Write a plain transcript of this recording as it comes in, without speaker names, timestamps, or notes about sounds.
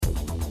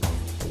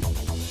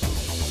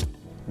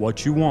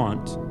what you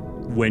want,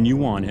 when you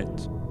want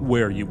it,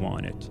 where you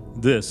want it.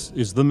 This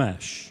is The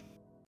Mesh.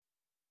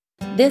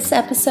 This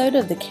episode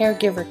of the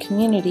Caregiver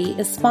Community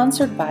is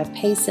sponsored by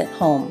Pace at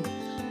Home.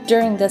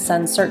 During this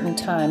uncertain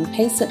time,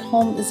 Pace at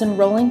Home is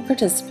enrolling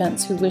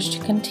participants who wish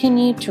to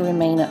continue to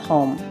remain at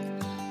home.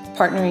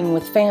 Partnering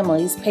with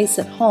families, Pace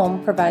at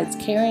Home provides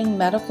caring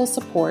medical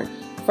support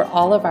for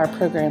all of our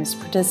program's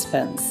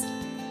participants.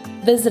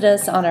 Visit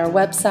us on our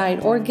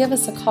website or give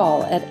us a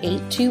call at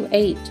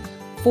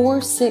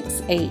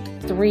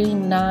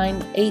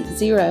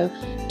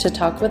 828-468-3980 to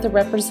talk with a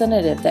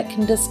representative that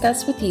can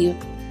discuss with you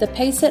the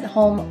Pace at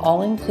Home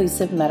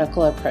all-inclusive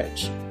medical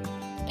approach.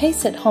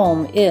 Pace at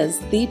Home is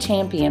the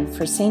champion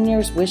for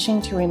seniors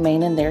wishing to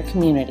remain in their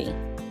community.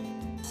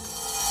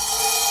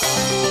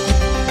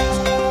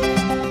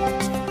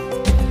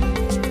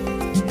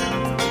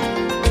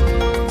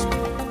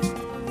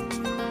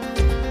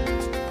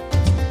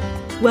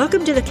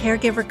 Welcome to the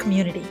Caregiver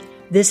Community.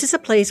 This is a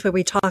place where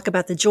we talk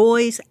about the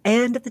joys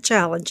and the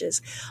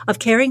challenges of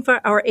caring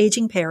for our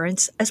aging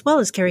parents as well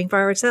as caring for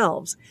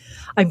ourselves.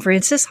 I'm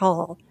Frances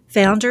Hall,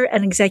 founder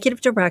and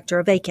executive director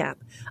of ACAP,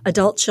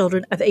 Adult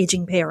Children of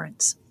Aging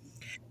Parents.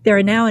 There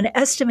are now an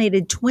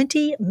estimated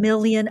 20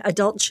 million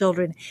adult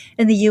children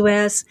in the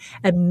U.S.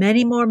 and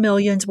many more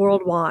millions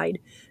worldwide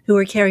who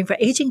are caring for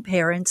aging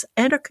parents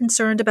and are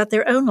concerned about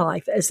their own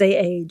life as they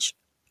age.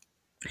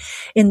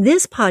 In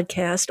this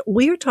podcast,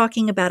 we are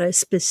talking about a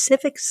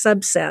specific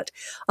subset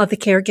of the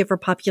caregiver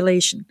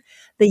population,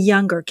 the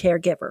younger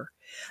caregiver,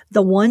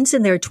 the ones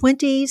in their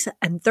 20s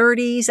and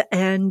 30s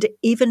and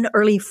even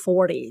early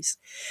 40s.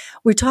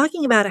 We're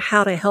talking about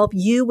how to help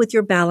you with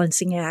your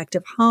balancing act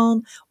of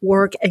home,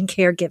 work, and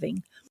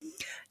caregiving.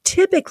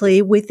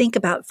 Typically, we think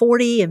about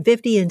 40 and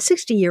 50 and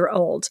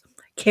 60-year-olds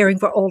caring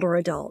for older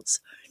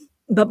adults.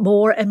 But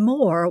more and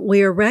more,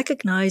 we are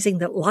recognizing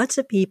that lots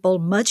of people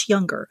much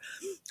younger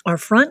are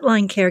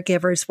frontline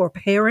caregivers for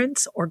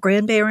parents or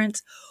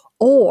grandparents,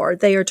 or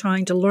they are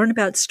trying to learn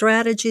about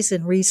strategies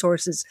and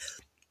resources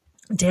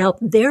to help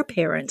their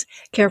parents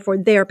care for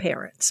their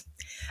parents.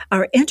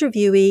 Our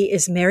interviewee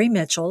is Mary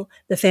Mitchell,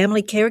 the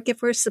Family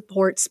Caregiver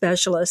Support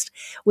Specialist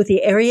with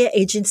the Area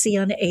Agency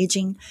on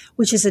Aging,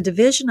 which is a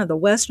division of the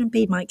Western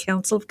Piedmont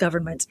Council of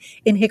Governments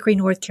in Hickory,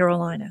 North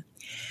Carolina.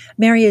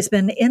 Mary has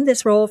been in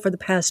this role for the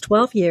past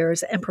 12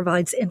 years and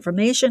provides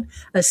information,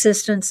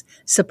 assistance,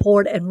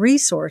 support, and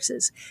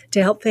resources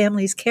to help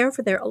families care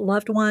for their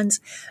loved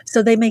ones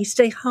so they may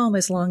stay home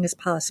as long as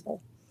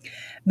possible.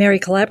 Mary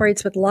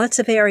collaborates with lots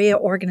of area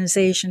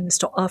organizations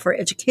to offer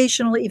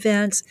educational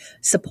events,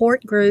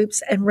 support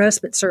groups, and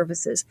respite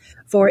services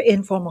for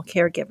informal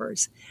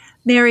caregivers.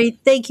 Mary,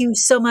 thank you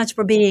so much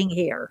for being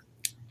here.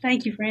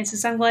 Thank you,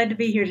 Frances. I'm glad to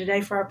be here today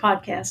for our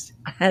podcast.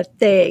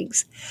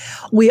 Thanks.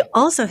 We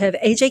also have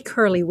AJ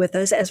Curley with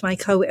us as my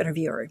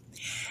co-interviewer.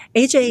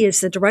 AJ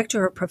is the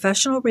Director of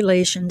Professional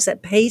Relations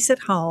at Pace at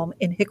Home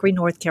in Hickory,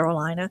 North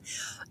Carolina,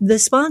 the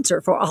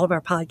sponsor for all of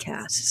our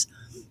podcasts.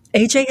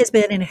 AJ has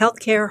been in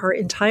healthcare her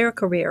entire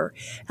career,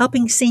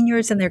 helping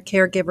seniors and their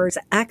caregivers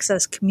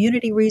access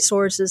community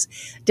resources,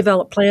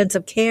 develop plans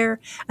of care,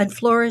 and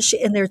flourish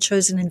in their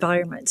chosen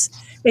environments.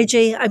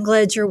 AJ, I'm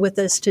glad you're with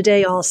us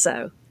today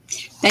also.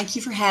 Thank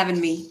you for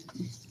having me.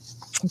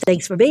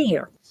 Thanks for being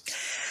here.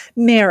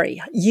 Mary,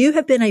 you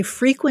have been a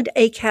frequent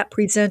ACAP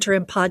presenter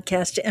and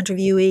podcast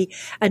interviewee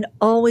and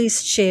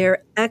always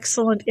share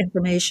excellent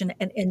information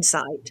and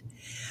insight.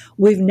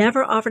 We've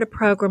never offered a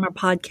program or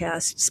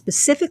podcast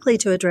specifically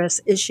to address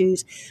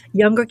issues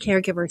younger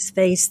caregivers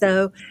face,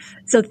 though.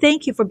 So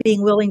thank you for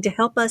being willing to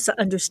help us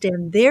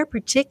understand their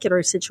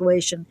particular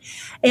situation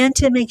and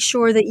to make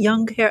sure that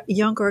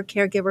younger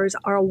caregivers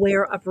are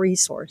aware of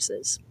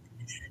resources.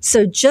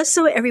 So just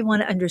so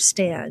everyone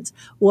understands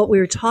what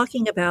we're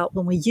talking about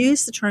when we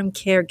use the term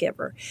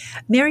caregiver,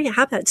 Mary,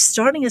 how about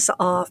starting us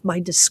off by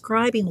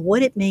describing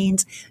what it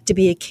means to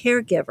be a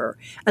caregiver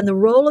and the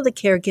role of the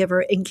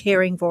caregiver in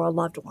caring for a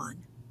loved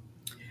one?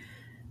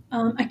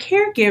 A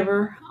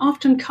caregiver,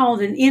 often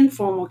called an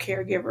informal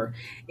caregiver,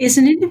 is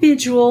an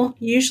individual,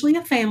 usually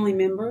a family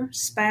member,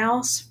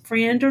 spouse,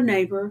 friend, or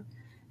neighbor,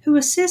 who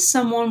assists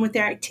someone with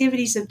their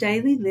activities of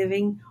daily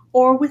living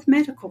or with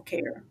medical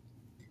care.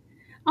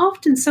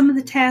 Often, some of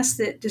the tasks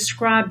that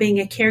describe being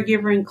a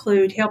caregiver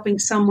include helping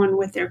someone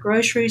with their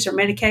groceries or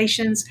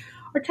medications,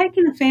 or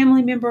taking a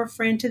family member or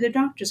friend to their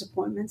doctor's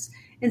appointments,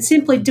 and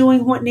simply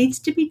doing what needs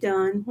to be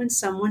done when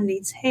someone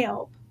needs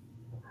help.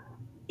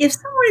 If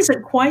someone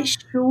isn't quite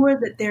sure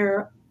that they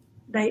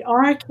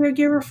are a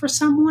caregiver for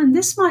someone,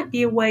 this might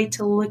be a way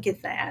to look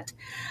at that.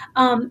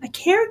 A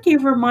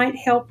caregiver might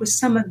help with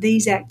some of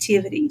these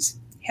activities,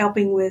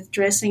 helping with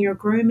dressing or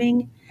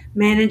grooming,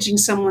 managing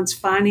someone's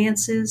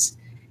finances,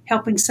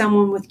 helping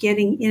someone with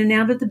getting in and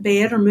out of the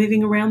bed or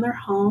moving around their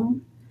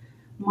home,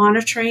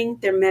 monitoring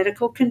their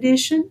medical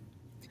condition,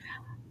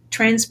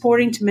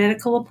 transporting to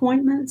medical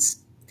appointments.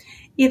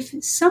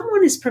 If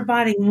someone is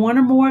providing one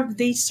or more of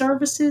these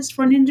services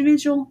for an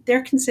individual,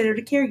 they're considered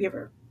a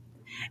caregiver.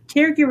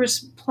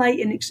 Caregivers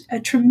play a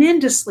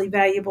tremendously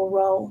valuable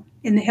role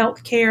in the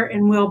health care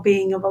and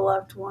well-being of a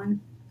loved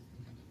one.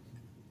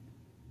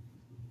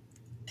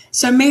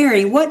 So,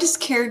 Mary, what does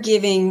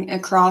caregiving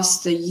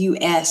across the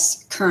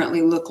U.S.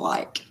 currently look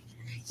like?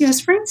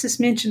 As Francis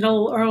mentioned a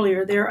little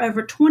earlier, there are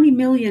over 20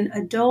 million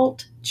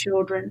adult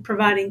children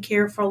providing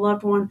care for a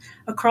loved one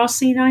across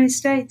the United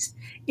States.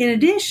 In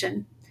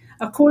addition,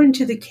 according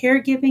to the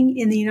Caregiving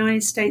in the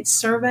United States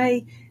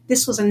survey,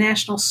 this was a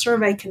national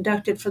survey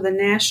conducted for the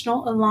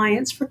National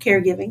Alliance for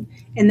Caregiving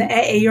and the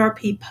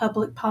AARP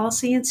Public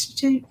Policy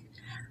Institute.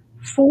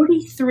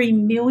 43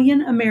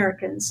 million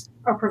Americans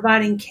are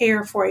providing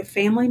care for a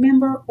family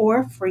member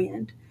or a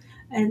friend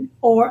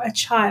or a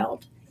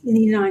child in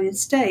the United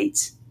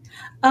States.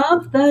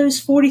 Of those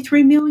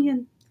 43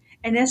 million,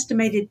 an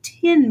estimated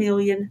 10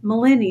 million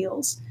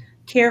millennials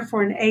care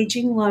for an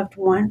aging loved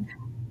one.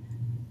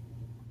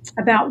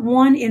 About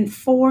 1 in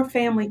 4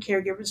 family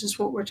caregivers is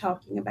what we're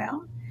talking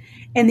about.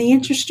 And the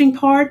interesting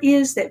part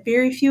is that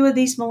very few of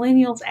these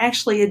millennials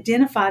actually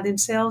identify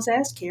themselves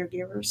as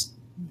caregivers.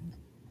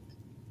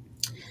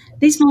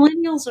 These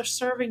millennials are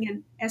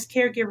serving as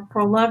caregiver for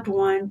a loved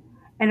one,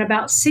 and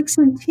about 6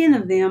 in 10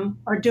 of them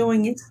are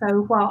doing it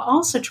so while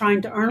also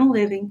trying to earn a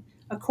living,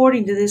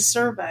 according to this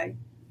survey.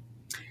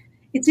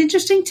 It's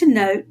interesting to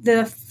note that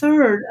a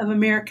third of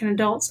American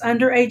adults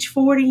under age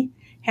 40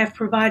 have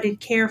provided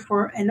care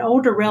for an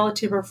older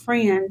relative or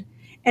friend,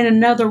 and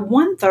another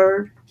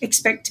 1/3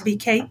 expect to be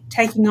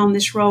taking on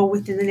this role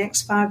within the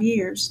next 5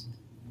 years.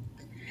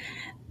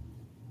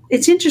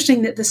 It's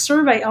interesting that the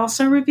survey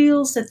also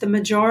reveals that the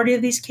majority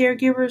of these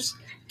caregivers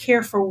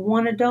care for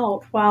one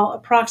adult, while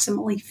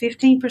approximately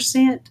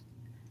 15%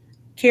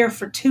 care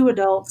for 2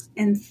 adults,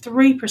 and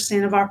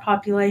 3% of our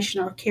population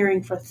are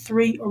caring for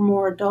 3 or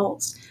more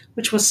adults,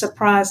 which was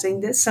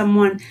surprising that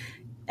someone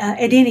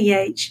at any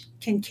age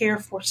can care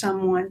for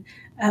someone,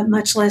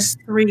 much less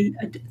three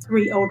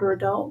older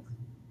adults.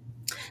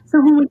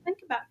 So when we think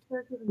about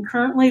caregiving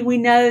currently, we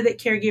know that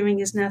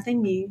caregiving is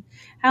nothing new.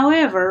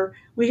 However,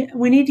 we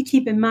need to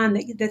keep in mind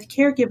that the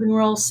caregiving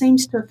role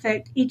seems to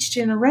affect each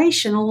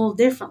generation a little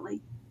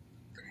differently.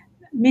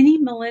 Many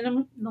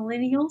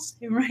millennials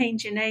who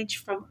range in age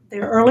from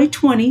their early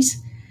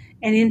 20s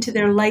and into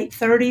their late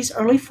 30s,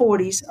 early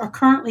 40s are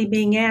currently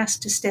being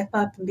asked to step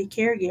up and be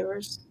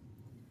caregivers.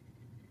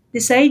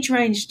 This age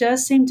range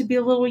does seem to be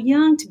a little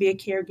young to be a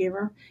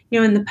caregiver.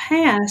 In the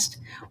past,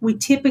 we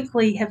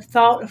typically have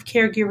thought of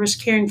caregivers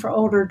caring for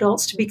older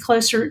adults to be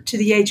closer to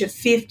the age of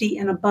 50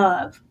 and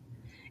above.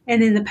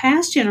 And in the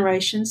past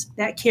generations,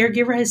 that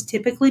caregiver has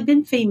typically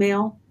been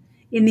female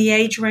in the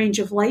age range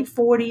of late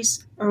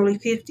 40s, early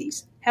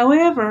 50s.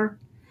 However,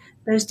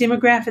 those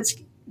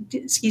demographics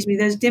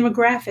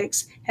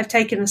have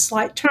taken a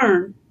slight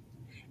turn,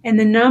 and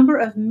the number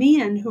of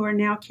men who are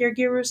now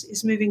caregivers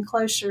is moving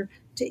closer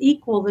to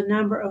equal the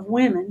number of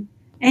women,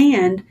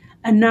 and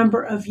a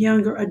number of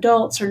younger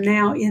adults are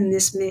now in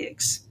this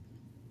mix.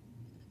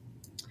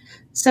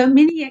 So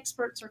many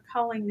experts are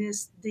calling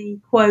this the,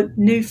 quote,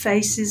 new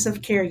faces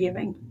of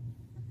caregiving.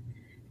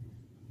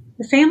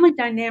 The family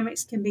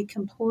dynamics can be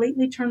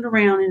completely turned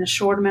around in a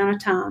short amount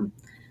of time.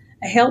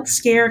 A health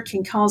scare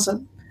can cause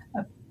a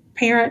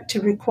parent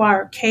to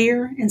require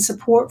care and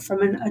support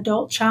from an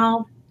adult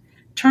child.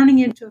 Turning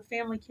into a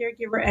family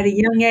caregiver at a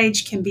young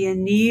age can be a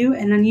new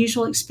and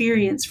unusual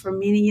experience for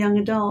many young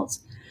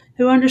adults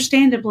who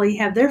understandably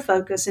have their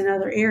focus in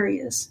other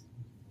areas.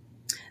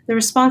 The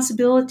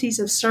responsibilities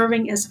of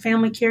serving as a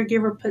family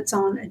caregiver puts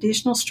on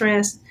additional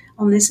stress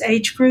on this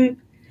age group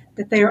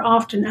that they are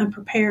often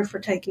unprepared for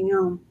taking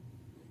on.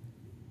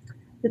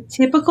 The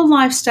typical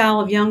lifestyle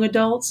of young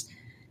adults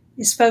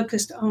is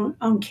focused on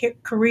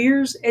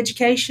careers,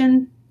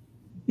 education,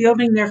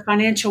 building their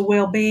financial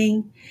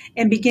well-being,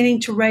 and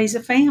beginning to raise a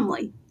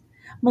family.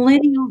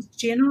 Millennials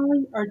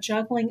generally are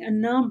juggling a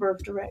number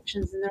of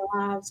directions in their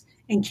lives,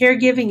 and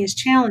caregiving is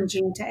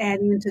challenging to add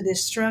into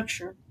this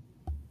structure.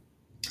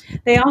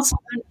 They also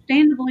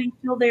understandably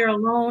feel they are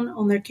alone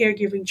on their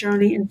caregiving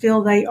journey and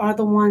feel they are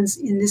the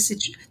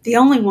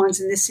only ones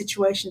in this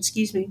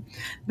situation.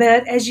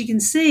 But as you can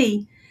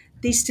see,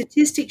 these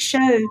statistics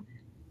show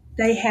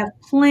they have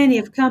plenty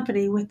of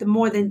company with the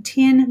more than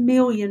 10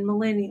 million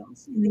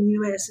millennials in the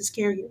U.S. as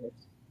caregivers.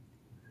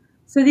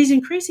 So these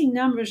increasing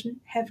numbers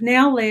have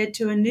now led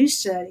to a new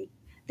study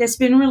that's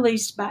been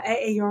released by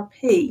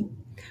AARP,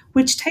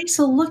 which takes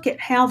a look at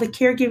how the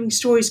caregiving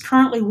story is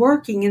currently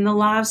working in the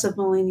lives of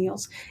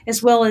millennials,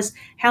 as well as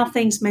how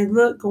things may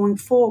look going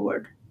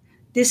forward.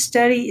 This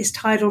study is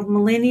titled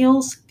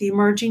Millennials, the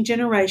Emerging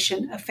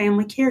Generation, a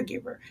Family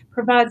Caregiver,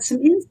 provides some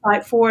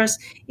insight for us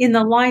in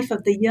the life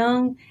of the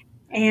young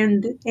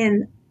and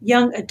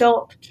young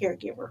adult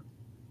caregiver.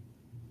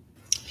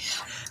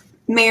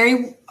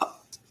 Mary,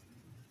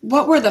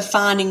 what were the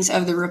findings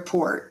of the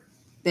report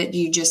that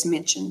you just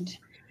mentioned?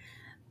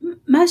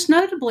 Most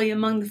notably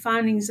among the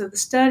findings of the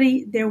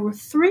study, there were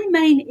 3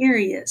 main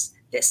areas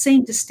that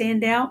seemed to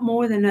stand out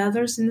more than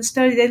others in the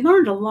study. They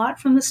learned a lot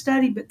from the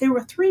study, but there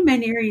were 3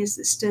 main areas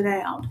that stood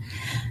out.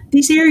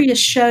 These areas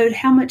showed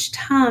how much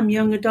time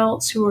young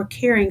adults who are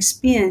caring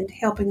spend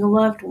helping a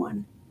loved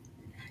one.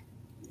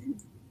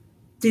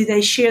 Do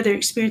they share their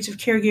experience of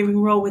caregiving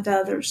role with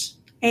others?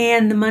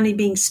 and the money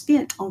being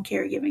spent on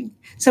caregiving.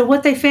 So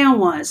what they found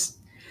was,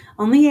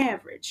 on the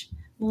average,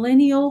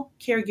 millennial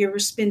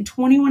caregivers spend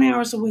 21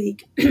 hours a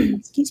week,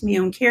 on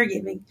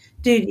caregiving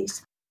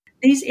duties.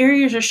 These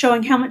areas are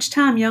showing how much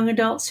time young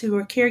adults who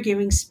are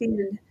caregiving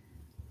spend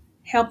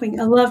helping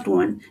a loved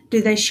one.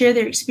 Do they share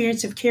their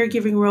experience of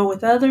caregiving role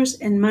with others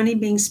and money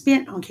being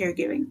spent on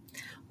caregiving?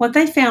 What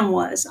they found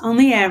was, on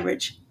the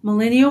average,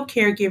 millennial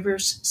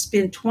caregivers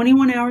spend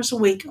 21 hours a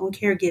week on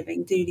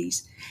caregiving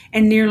duties,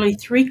 and nearly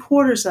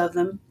 3/4 of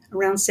them,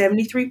 around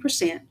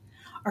 73%,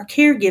 are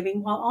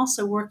caregiving while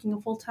also working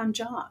a full-time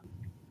job.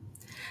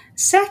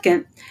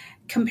 Second,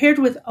 compared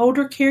with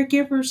older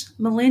caregivers,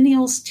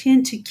 millennials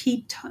tend to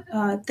keep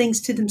things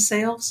to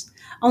themselves.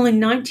 Only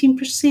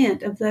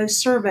 19% of those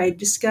surveyed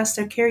discussed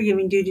their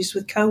caregiving duties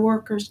with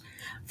coworkers,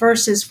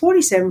 versus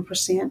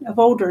 47% of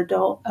older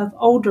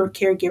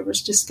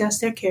caregivers discuss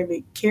their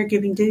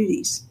caregiving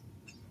duties.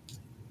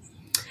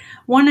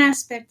 One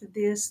aspect of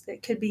this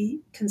that could be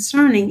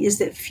concerning is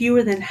that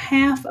fewer than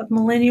half of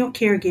millennial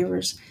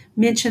caregivers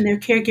mention their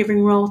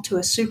caregiving role to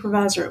a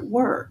supervisor at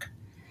work.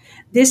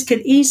 This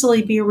could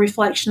easily be a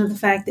reflection of the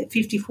fact that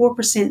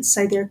 54%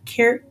 say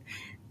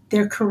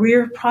their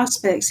career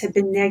prospects have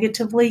been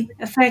negatively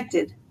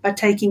affected by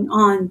taking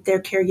on their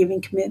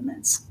caregiving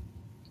commitments.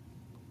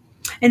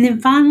 And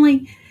then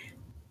finally,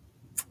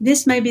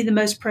 this may be the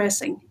most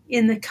pressing.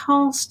 In the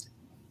cost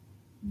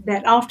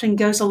that often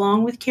goes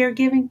along with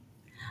caregiving,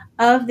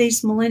 of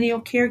these millennial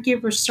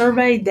caregivers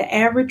surveyed, the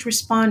average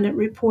respondent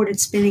reported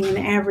spending an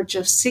average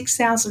of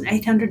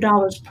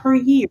 $6,800 per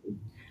year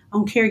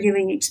on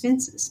caregiving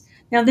expenses.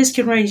 Now, this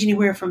could range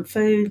anywhere from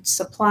food,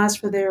 supplies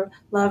for their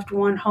loved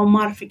one, home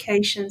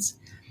modifications.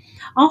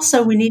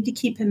 Also, we need to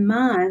keep in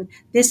mind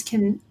this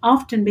can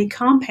often be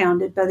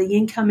compounded by the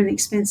income and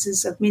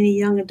expenses of many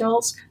young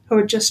adults who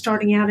are just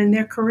starting out in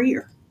their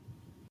career.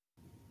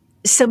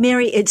 So,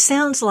 Mary, it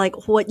sounds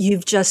like what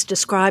you've just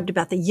described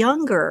about the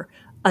younger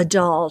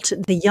adult,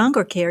 the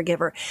younger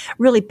caregiver,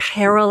 really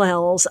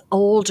parallels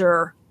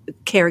older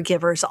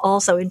caregivers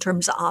also in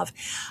terms of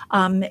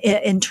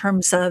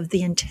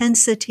the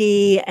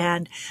intensity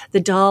and the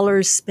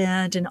dollars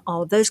spent and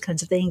all of those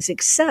kinds of things,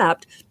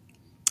 except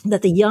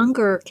that the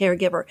younger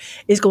caregiver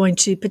is going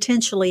to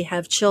potentially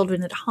have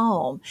children at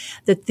home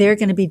that they're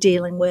going to be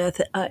dealing with,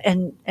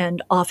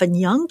 and often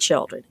young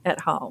children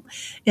at home,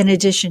 in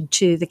addition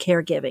to the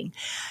caregiving.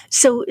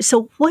 So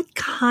what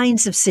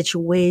kinds of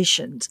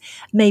situations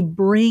may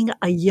bring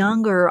a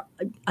younger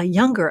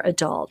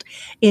adult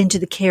into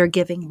the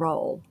caregiving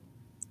role?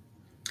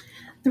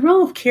 The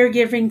role of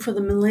caregiving for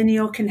the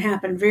millennial can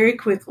happen very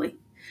quickly,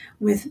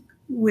 with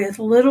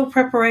little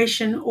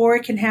preparation, or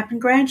it can happen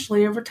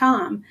gradually over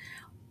time,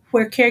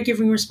 where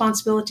caregiving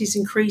responsibilities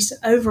increase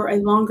over a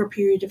longer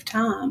period of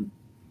time.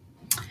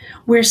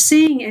 We're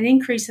seeing an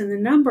increase in the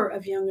number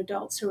of young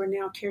adults who are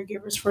now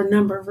caregivers for a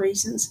number of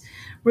reasons.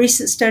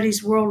 Recent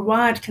studies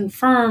worldwide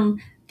confirm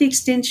the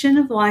extension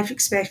of life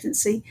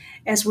expectancy,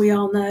 as we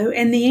all know,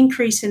 and the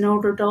increase in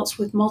older adults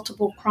with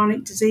multiple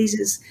chronic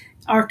diseases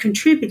are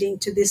contributing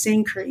to this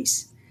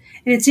increase.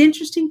 And it's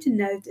interesting to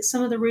note that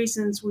some of the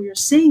reasons we are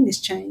seeing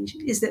this change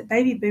is that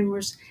baby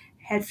boomers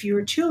had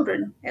fewer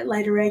children at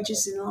later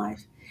ages in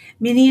life.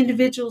 Many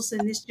individuals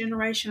in this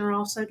generation are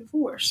also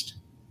divorced.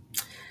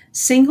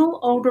 Single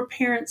older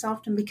parents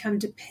often become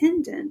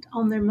dependent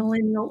on their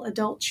millennial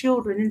adult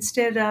children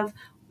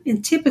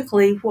and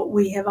typically what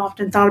we have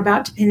often thought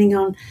about depending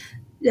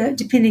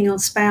on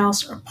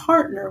spouse or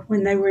partner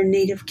when they were in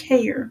need of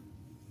care.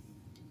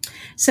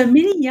 So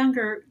many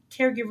younger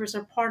caregivers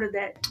are part of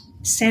that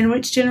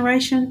sandwich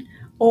generation,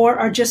 or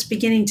are just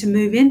beginning to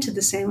move into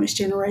the sandwich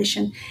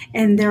generation,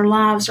 and their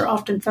lives are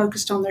often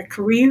focused on their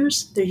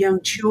careers, their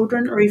young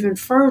children, or even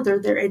further,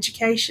 their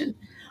education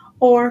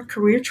or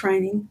career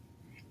training,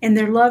 and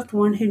their loved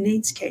one who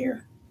needs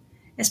care.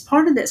 As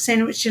part of that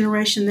sandwich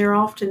generation, they're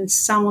often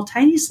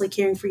simultaneously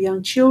caring for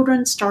young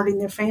children, starting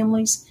their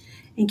families,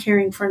 and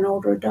caring for an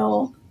older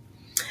adult.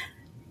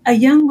 A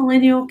young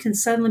millennial can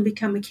suddenly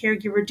become a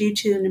caregiver due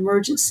to an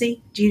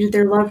emergency, due to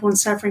their loved one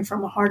suffering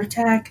from a heart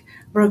attack,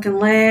 broken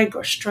leg,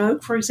 or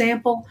stroke, for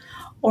example,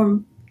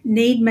 or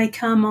need may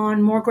come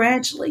on more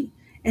gradually.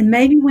 And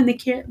maybe when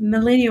the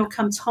millennial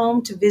comes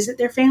home to visit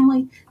their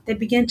family, they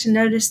begin to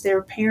notice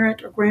their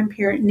parent or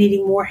grandparent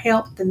needing more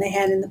help than they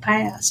had in the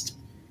past.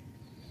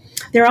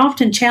 There are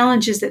often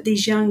challenges that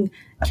these young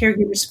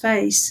caregivers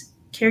face.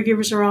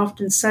 Caregivers are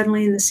often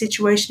suddenly in the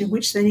situation in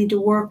which they need to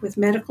work with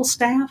medical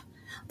staff,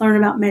 learn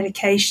about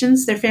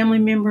medications their family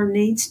member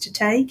needs to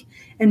take,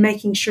 and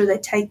making sure they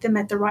take them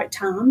at the right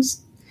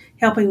times,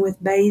 helping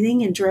with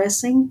bathing and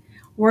dressing,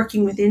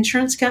 working with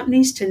insurance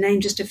companies, to name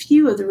just a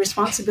few of the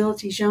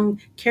responsibilities young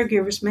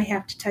caregivers may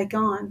have to take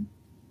on.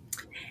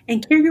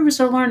 And caregivers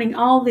are learning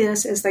all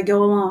this as they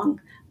go along.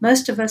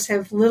 Most of us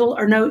have little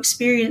or no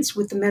experience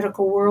with the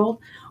medical world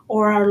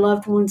or our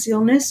loved one's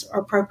illness or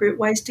appropriate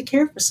ways to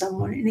care for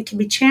someone, and it can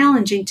be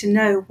challenging to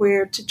know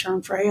where to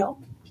turn for help.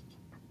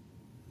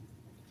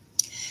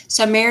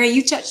 So, Mary,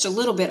 you touched a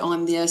little bit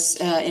on this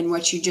in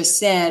what you just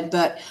said,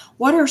 but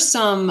what are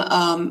some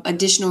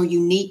additional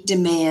unique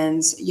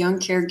demands young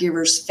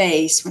caregivers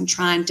face when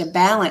trying to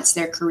balance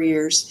their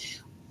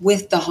careers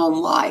with the home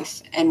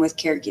life and with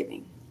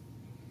caregiving?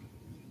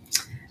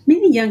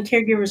 Many young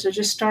caregivers are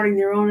just starting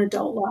their own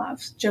adult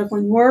lives,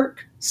 juggling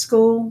work,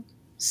 school,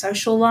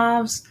 social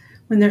lives,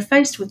 when they're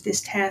faced with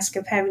this task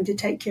of having to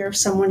take care of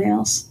someone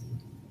else.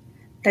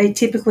 They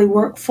typically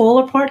work full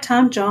or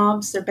part-time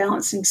jobs. They're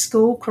balancing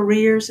school,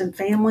 careers, and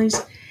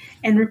families,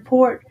 and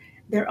report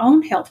their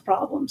own health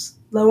problems,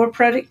 lower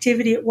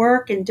productivity at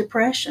work, and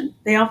depression.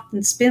 They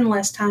often spend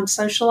less time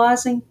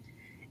socializing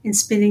and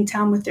spending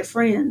time with their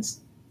friends.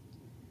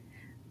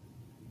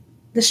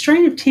 The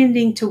strain of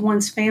tending to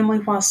one's family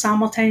while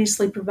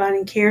simultaneously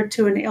providing care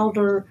to an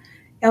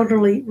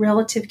elderly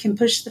relative can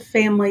push the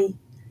family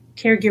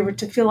caregiver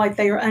to feel like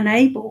they are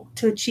unable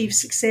to achieve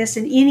success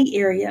in any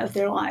area of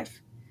their life.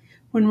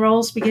 When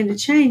roles begin to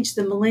change,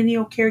 the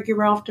millennial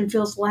caregiver often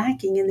feels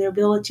lacking in their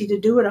ability to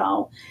do it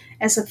all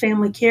as a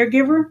family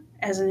caregiver,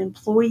 as an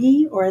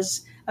employee, or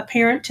as a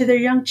parent to their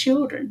young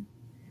children.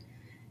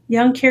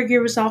 Young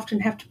caregivers often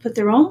have to put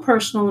their own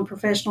personal and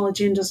professional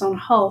agendas on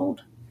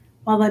hold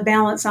while they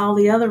balance all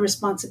the other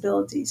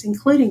responsibilities,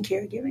 including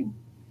caregiving.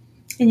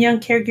 And young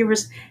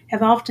caregivers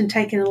have often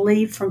taken a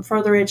leave from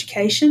further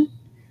education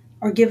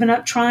or given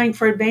up trying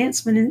for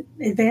advancement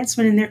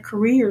in their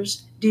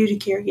careers due to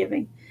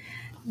caregiving.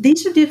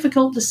 These are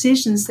difficult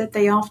decisions that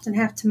they often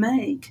have to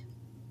make.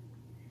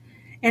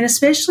 And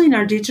especially in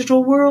our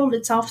digital world,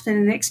 it's often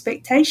an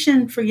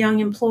expectation for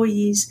young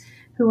employees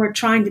who are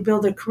trying to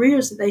build their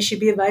careers that they should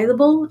be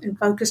available and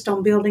focused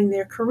on building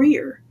their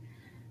career.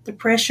 The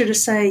pressure to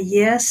say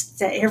yes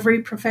to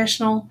every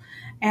professional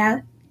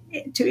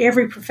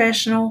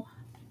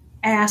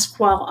ask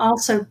while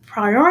also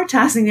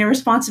prioritizing their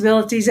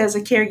responsibilities as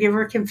a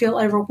caregiver can feel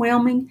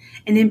overwhelming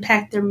and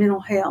impact their mental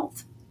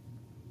health.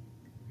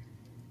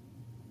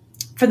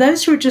 For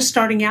those who are just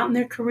starting out in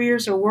their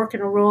careers or work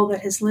in a role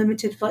that has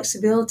limited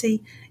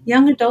flexibility,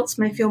 young adults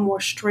may feel more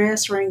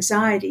stress or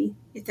anxiety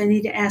if they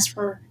need to ask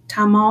for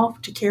time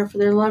off to care for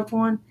their loved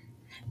one.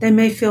 They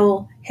may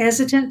feel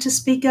hesitant to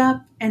speak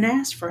up and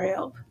ask for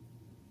help.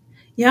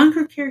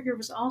 Younger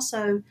caregivers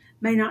also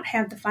may not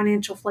have the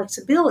financial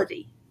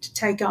flexibility to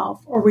take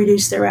off or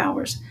reduce their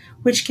hours,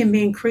 which can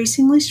be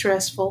increasingly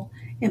stressful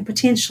and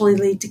potentially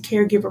lead to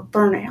caregiver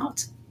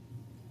burnout.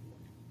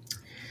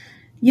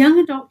 Young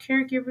adult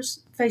caregivers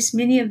face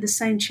many of the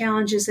same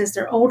challenges as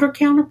their older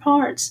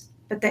counterparts,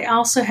 but they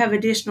also have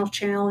additional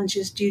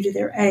challenges due to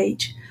their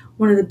age.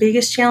 One of the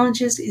biggest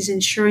challenges is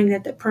ensuring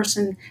that the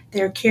person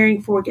they're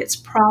caring for gets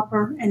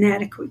proper and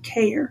adequate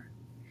care.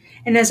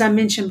 And as I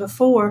mentioned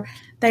before,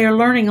 they are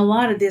learning a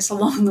lot of this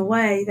along the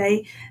way.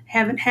 They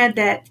haven't had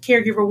that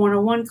Caregiver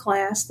 101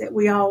 class that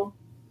we all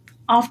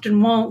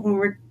often want when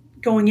we're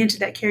going into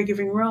that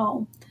caregiving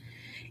role.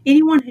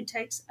 Anyone who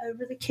takes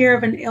over the care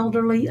of an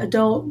elderly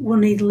adult will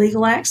need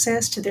legal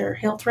access to their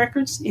health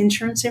records,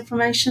 insurance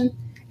information,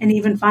 and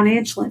even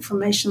financial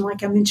information,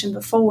 like I mentioned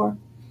before.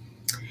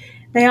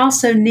 They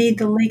also need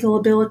the legal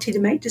ability to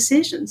make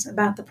decisions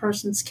about the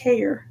person's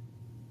care.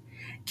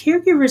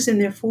 Caregivers in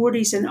their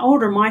 40s and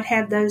older might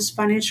have those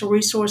financial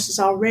resources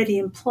already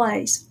in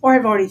place or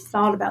have already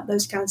thought about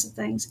those kinds of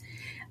things.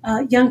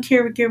 Young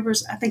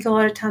caregivers, I think a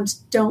lot of times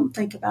don't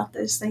think about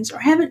those things or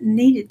haven't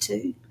needed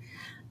to.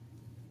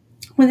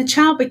 When the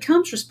child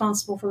becomes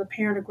responsible for the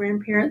parent or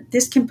grandparent,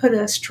 this can put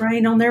a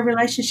strain on their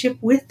relationship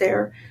with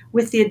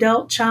the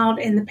adult child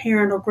and the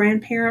parent or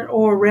grandparent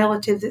or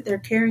relative that they're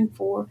caring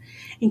for.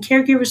 And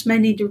caregivers may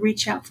need to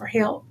reach out for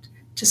help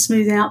to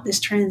smooth out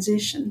this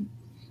transition.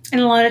 And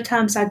a lot of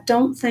times I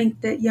don't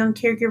think that young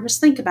caregivers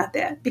think about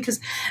that because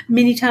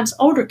many times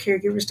older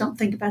caregivers don't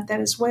think about that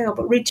as well.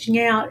 But reaching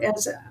out,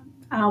 as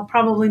I'll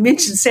probably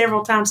mention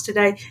several times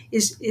today,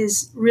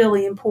 is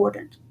really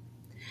important.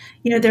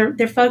 You know,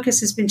 their focus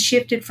has been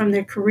shifted from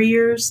their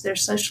careers, their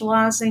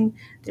socializing,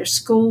 their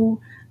school,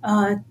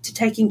 to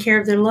taking care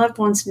of their loved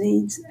ones'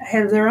 needs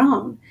ahead of their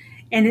own.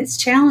 And it's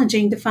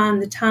challenging to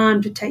find the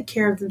time to take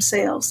care of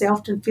themselves. They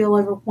often feel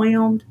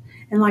overwhelmed,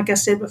 and like I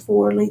said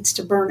before, leads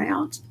to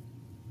burnout.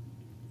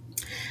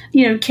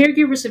 You know,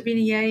 caregivers of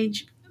any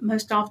age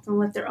most often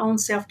let their own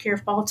self-care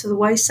fall to the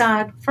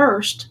wayside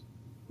first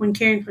when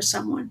caring for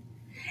someone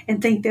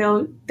and think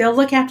they'll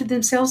look after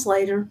themselves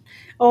later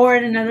or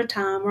at another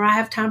time, or I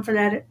have time for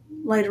that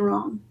later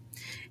on.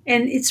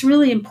 And it's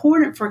really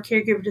important for a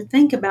caregiver to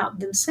think about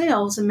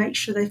themselves and make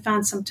sure they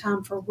find some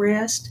time for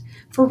rest,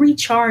 for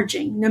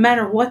recharging, no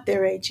matter what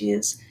their age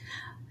is.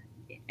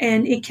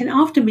 And it can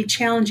often be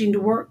challenging to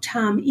work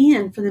time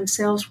in for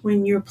themselves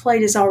when your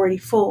plate is already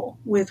full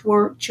with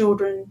work,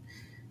 children,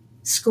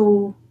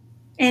 school,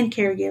 and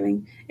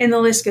caregiving. And the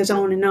list goes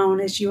on,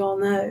 as you all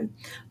know.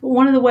 But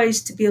one of the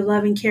ways to be a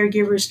loving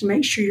caregiver is to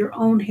make sure your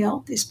own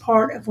health is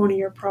part of one of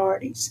your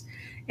priorities.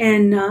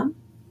 And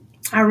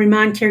I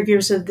remind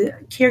caregivers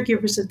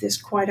of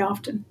this quite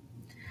often.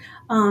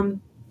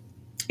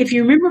 If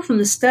you remember from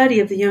the study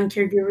of the young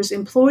caregivers,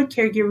 employed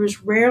caregivers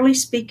rarely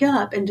speak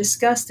up and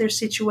discuss their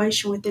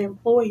situation with their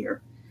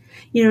employer.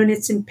 And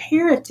it's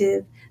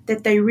imperative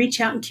that they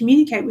reach out and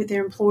communicate with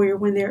their employer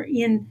when they're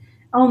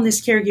on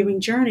this caregiving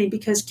journey,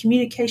 because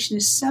communication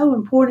is so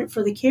important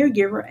for the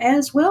caregiver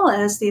as well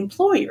as the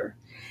employer.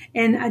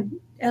 And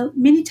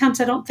many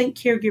times I don't think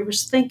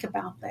caregivers think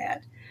about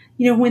that.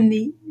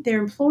 When their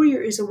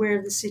employer is aware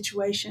of the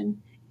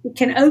situation, it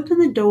can open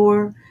the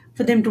door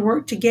for them to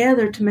work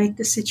together to make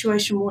the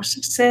situation more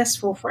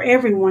successful for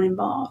everyone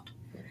involved.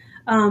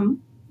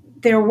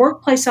 There are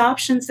workplace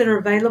options that are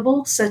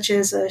available, such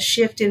as a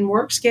shift in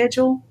work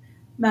schedule,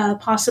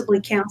 possibly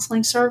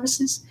counseling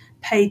services,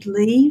 paid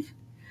leave,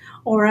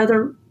 or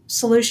other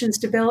solutions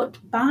developed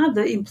by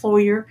the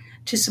employer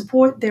to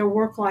support their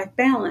work-life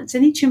balance.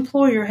 And each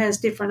employer has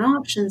different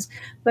options,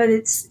 but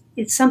it's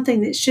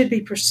something that should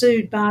be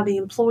pursued by the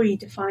employee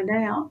to find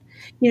out.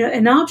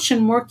 An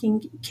option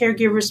working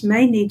caregivers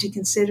may need to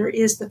consider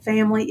is the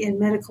Family and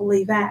Medical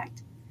Leave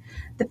Act.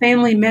 The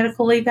Family and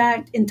Medical Leave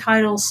Act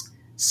entitles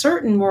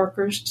certain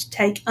workers to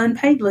take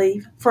unpaid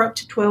leave for up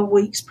to 12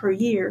 weeks per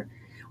year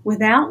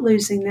without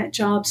losing that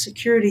job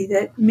security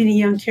that many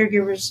young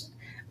caregivers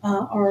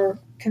are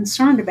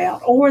concerned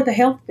about, or the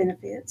health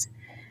benefits,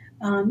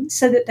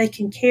 so that they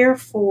can care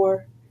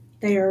for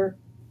their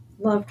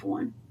loved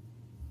one.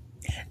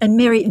 And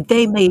Mary,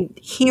 they may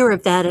hear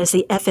of that as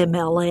the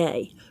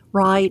FMLA,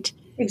 right?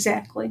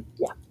 Exactly.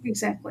 Yeah.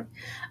 Exactly.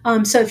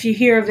 So if you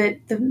hear of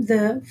it,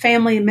 the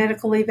Family and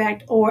Medical Leave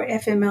Act or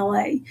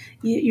FMLA,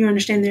 you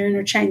understand they're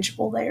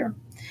interchangeable there.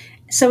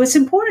 So it's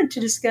important to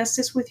discuss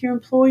this with your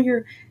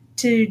employer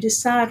to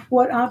decide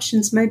what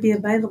options may be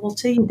available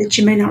to you that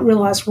you may not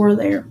realize were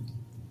there.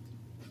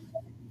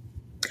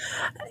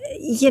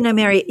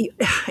 Mary,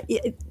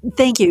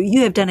 thank you.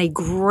 You have done a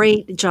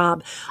great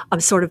job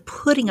of sort of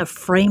putting a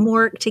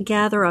framework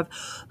together of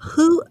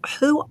who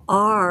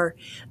are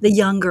the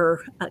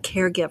younger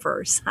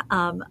caregivers.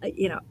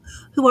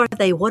 Who are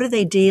they? What are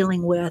they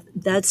dealing with?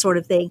 That sort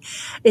of thing.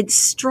 It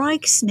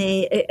strikes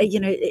me,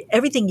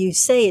 everything you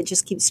say, it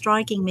just keeps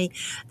striking me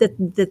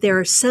that there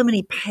are so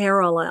many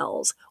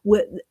parallels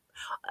with,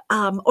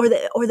 or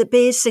that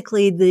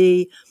basically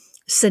the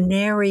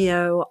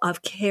scenario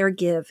of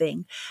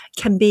caregiving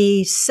can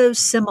be so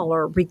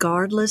similar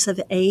regardless of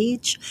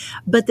age,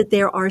 but that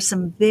there are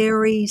some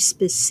very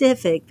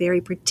specific, very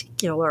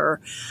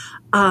particular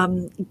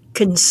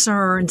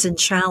concerns and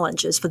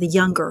challenges for the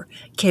younger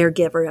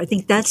caregiver. I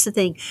think that's the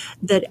thing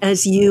that,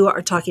 as you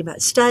are talking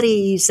about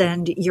studies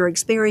and your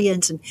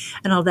experience and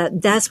all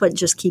that, that's what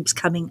just keeps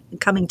coming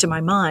to my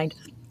mind.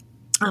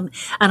 And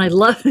I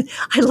loved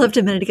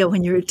a minute ago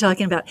when you were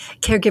talking about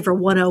Caregiver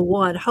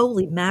 101.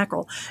 Holy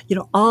mackerel.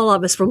 All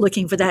of us were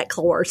looking for that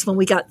course when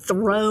we got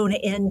thrown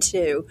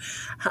into,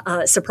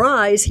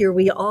 surprise, here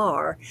we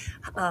are,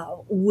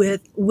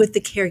 with the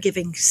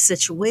caregiving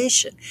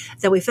situation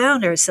that we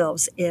found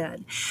ourselves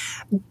in.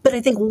 But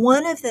I think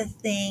one of the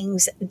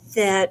things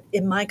that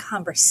in my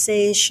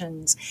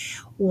conversations,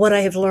 what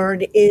I have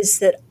learned is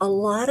that a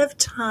lot of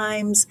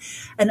times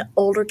an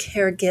older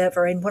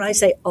caregiver, and when I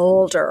say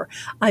older,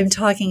 I'm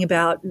talking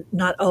about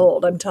not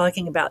old, I'm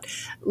talking about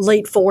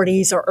late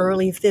 40s or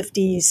early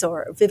 50s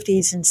or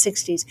 50s and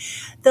 60s,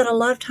 that a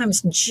lot of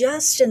times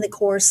just in the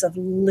course of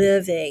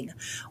living,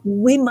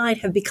 we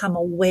might have become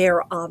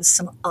aware of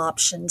some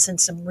options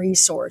and some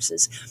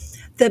resources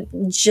that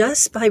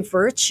just by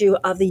virtue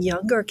of the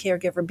younger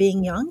caregiver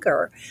being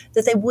younger,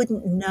 that they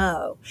wouldn't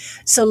know.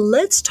 So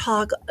let's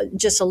talk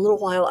just a little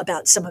while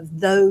about some of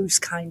those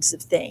kinds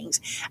of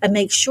things and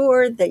make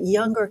sure that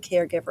younger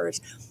caregivers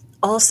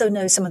also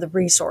know some of the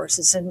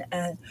resources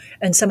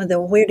and some of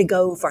the where to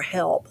go for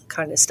help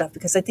kind of stuff,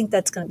 because I think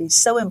that's going to be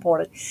so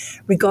important,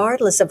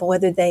 regardless of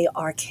whether they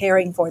are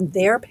caring for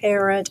their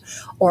parent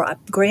or a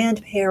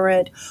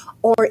grandparent,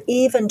 or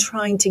even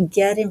trying to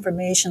get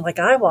information like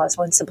I was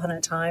once upon a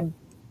time,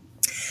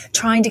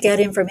 trying to get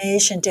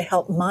information to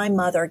help my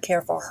mother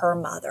care for her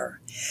mother.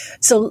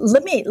 So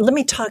let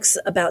me talk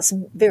about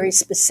some very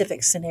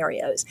specific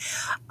scenarios.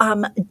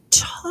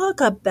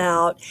 Talk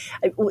about,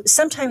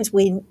 sometimes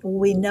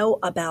we know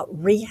about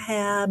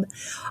rehab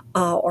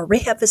or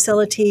rehab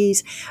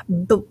facilities,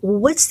 but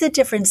what's the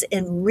difference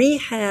in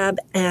rehab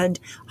and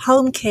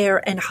home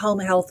care and home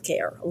health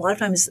care? A lot of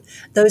times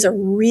those are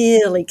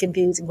really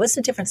confusing. What's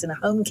the difference in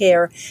home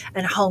care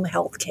and home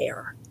health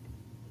care?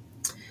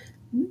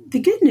 The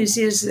good news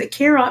is that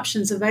care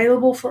options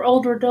available for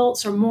older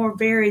adults are more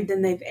varied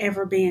than they've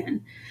ever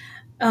been.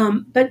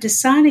 But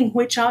deciding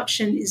which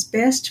option is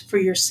best for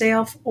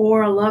yourself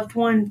or a loved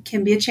one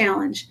can be a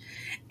challenge.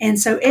 And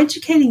so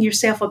educating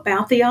yourself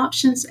about the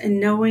options and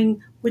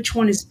knowing which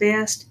one is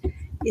best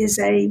is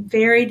a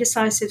very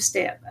decisive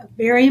step, a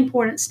very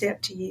important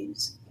step to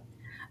use.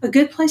 A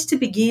good place to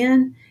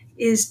begin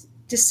is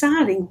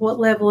deciding what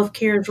level of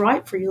care is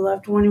right for your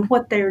loved one and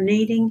what they're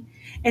needing.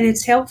 And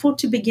it's helpful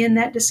to begin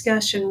that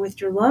discussion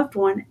with your loved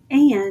one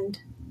and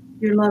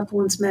your loved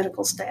one's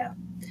medical staff.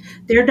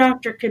 Their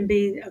doctor can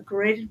be a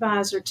great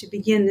advisor to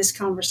begin this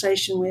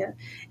conversation with,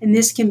 and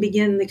this can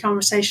begin the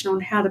conversation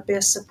on how to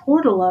best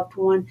support a loved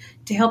one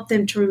to help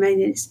them to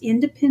remain as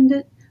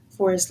independent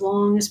for as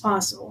long as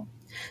possible.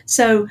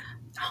 So,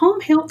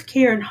 home health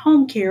care and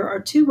home care are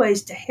two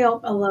ways to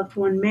help a loved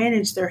one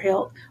manage their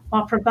health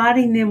while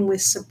providing them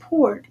with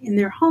support in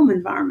their home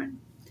environment.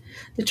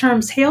 The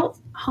terms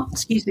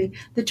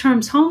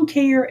home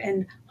care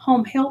and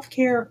home health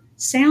care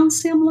sound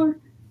similar,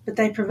 but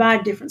they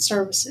provide different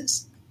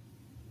services.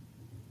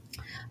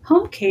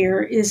 Home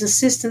care is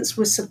assistance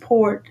with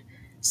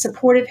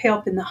supportive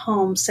help in the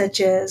home,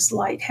 such as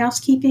light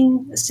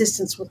housekeeping,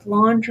 assistance with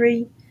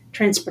laundry,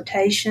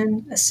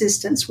 transportation,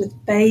 assistance with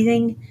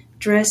bathing,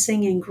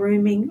 dressing and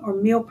grooming, or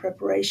meal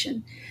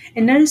preparation.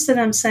 And notice that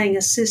I'm saying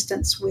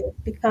assistance with,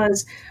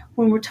 because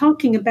when we're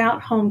talking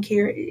about home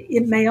care,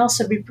 it may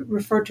also be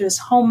referred to as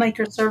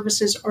homemaker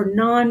services or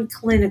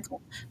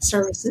non-clinical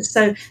services.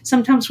 So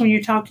sometimes when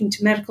you're talking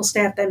to medical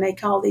staff, they may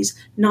call these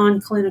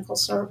non-clinical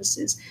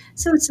services.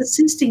 So it's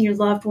assisting your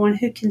loved one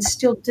who can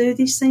still do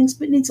these things,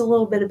 but needs a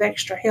little bit of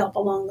extra help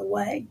along the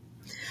way.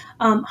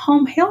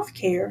 Home health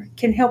care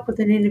can help with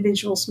an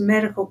individual's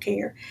medical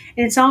care,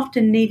 and it's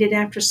often needed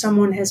after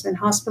someone has been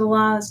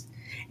hospitalized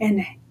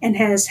and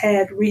has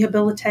had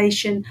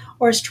rehabilitation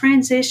or is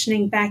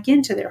transitioning back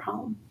into their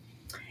home.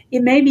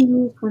 It may be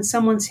used when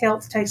someone's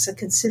health takes a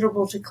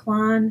considerable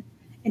decline,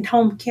 and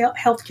home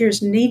health care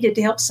is needed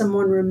to help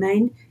someone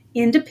remain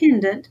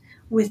independent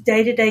with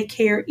day-to-day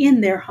care in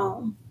their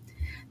home.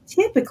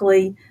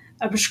 Typically,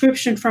 a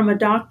prescription from a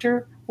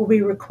doctor will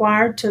be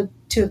required to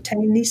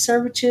obtain these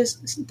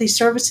services,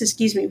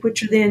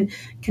 which are then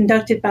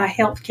conducted by a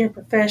healthcare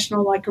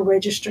professional like a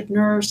registered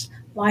nurse,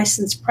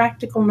 licensed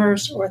practical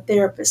nurse, or a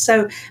therapist.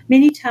 So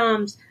many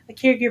times a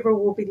caregiver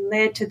will be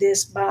led to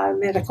this by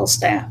medical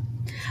staff.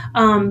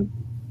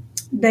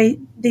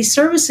 These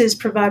services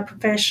provide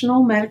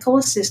professional medical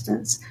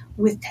assistance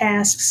with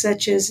tasks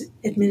such as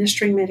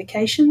administering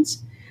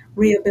medications,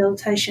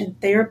 rehabilitation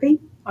therapy,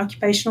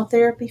 occupational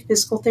therapy,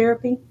 physical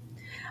therapy,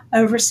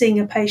 overseeing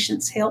a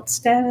patient's health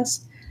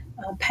status,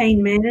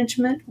 pain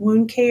management,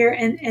 wound care,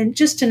 and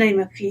just to name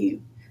a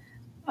few.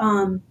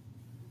 But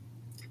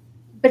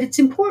it's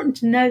important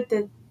to note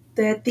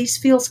that these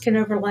fields can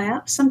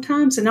overlap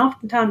sometimes, and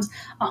oftentimes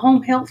a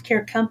home health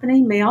care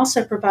company may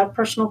also provide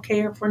personal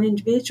care for an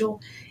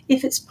individual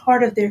if it's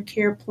part of their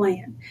care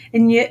plan.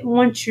 And yet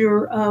once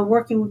you're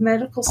working with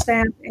medical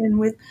staff and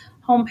with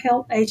home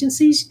health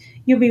agencies,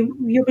 you'll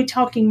be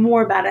talking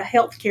more about a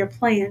health care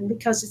plan,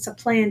 because it's a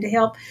plan to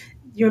help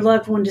your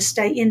loved one to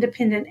stay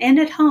independent and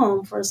at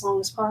home for as long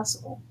as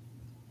possible.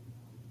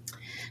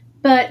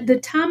 But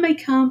the time may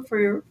come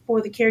for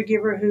the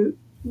caregiver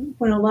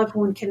when a loved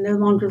one can no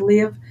longer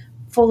live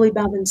fully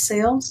by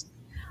themselves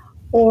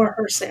or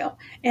herself.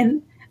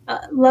 And a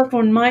loved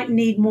one might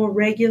need more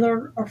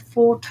regular or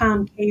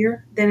full-time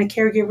care than a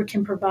caregiver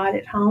can provide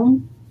at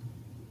home.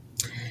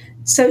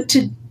 So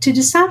to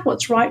decide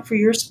what's right for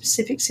your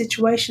specific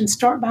situation,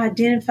 start by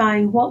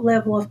identifying what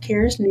level of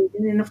care is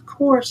needed. And of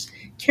course,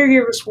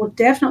 caregivers will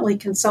definitely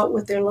consult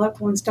with their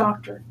loved one's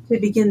doctor to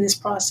begin this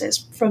process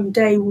from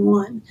day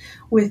one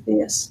with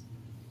this.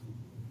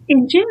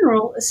 In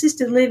general,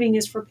 assisted living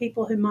is for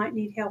people who might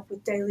need help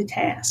with daily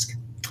tasks.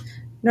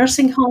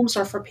 Nursing homes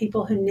are for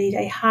people who need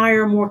a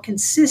higher, more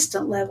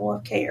consistent level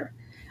of care,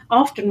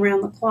 often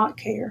round-the-clock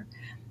care.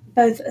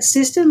 Both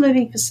assisted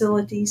living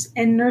facilities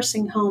and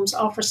nursing homes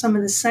offer some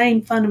of the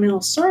same fundamental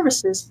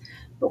services,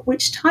 but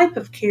which type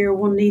of care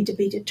will need to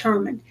be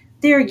determined.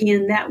 There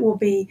again, that will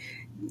be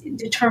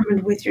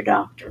determined with your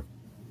doctor.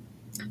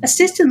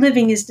 Assisted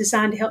living is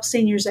designed to help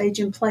seniors age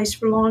in place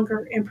for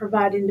longer and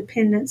provide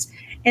independence,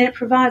 and it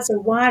provides a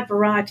wide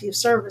variety of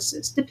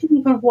services,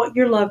 depending on what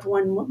your loved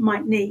one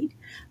might need.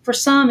 For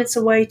some, it's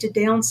a way to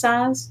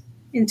downsize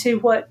into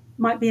what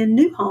might be a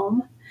new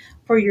home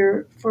for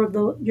your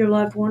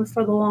loved one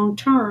for the long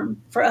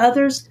term. For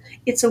others,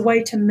 it's a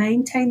way to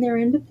maintain their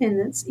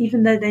independence,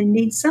 even though they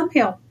need some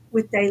help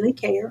with daily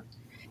care.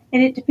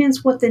 And it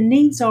depends what the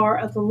needs are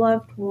of the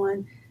loved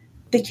one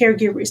the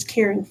caregiver is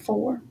caring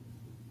for.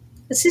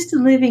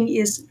 Assisted living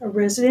is a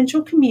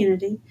residential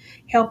community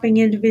helping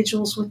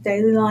individuals with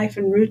daily life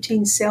and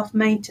routine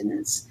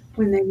self-maintenance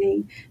when they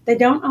need. They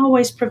don't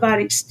always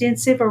provide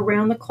extensive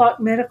around-the-clock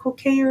medical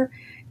care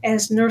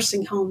as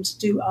nursing homes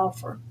do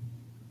offer.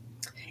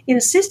 In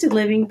assisted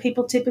living,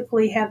 people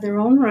typically have their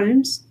own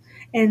rooms,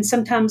 and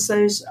sometimes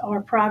those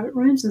are private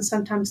rooms and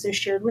sometimes they're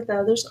shared with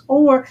others,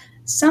 or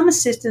some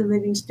assisted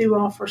livings do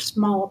offer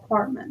small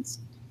apartments.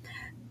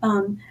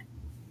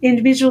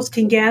 Individuals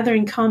can gather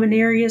in common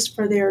areas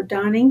for their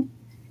dining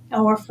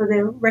or for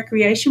their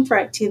recreation for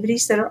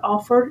activities that are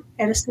offered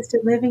at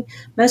assisted living.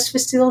 Most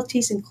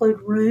facilities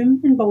include room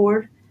and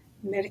board,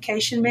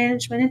 medication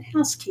management, and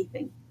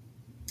housekeeping.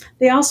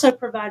 They also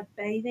provide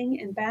bathing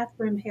and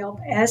bathroom help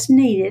as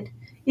needed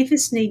if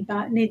it's needed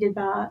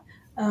by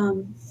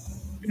your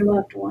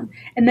loved one.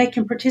 And they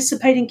can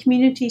participate in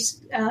community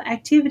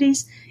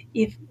activities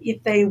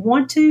If they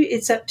want to,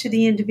 it's up to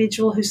the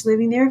individual who's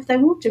living there if they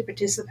want to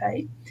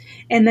participate,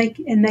 and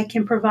they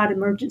can provide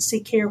emergency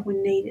care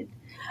when needed.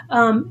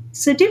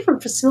 So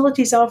different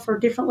facilities offer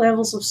different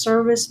levels of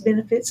service,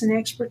 benefits, and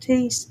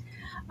expertise.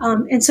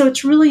 And so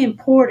it's really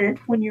important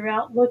when you're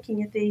out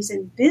looking at these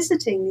and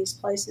visiting these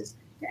places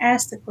to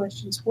ask the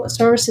questions: what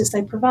services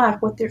they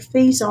provide, what their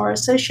fees are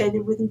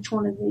associated with each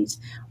one of these,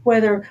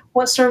 whether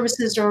what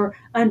services are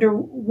under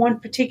one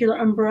particular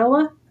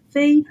umbrella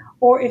fee,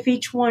 or if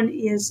each one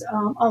is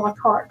a la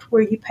carte,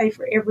 where you pay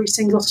for every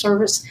single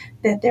service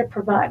that they're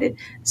provided.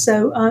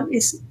 So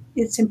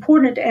it's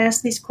important to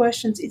ask these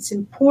questions. It's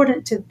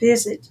important to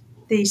visit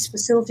these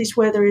facilities,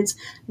 whether it's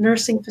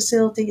nursing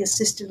facility,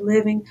 assisted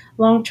living,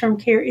 long-term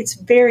care. It's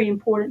very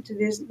important to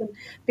visit them,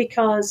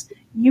 because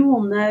you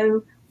will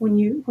know when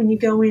you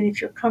go in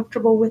if you're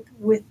comfortable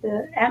with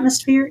the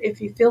atmosphere.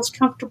 If it feels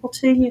comfortable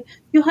to you,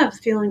 you'll have a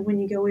feeling when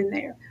you go in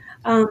there.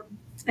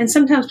 And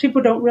sometimes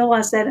people don't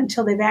realize that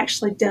until they've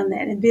actually done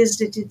that and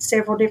visited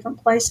several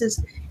different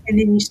places, and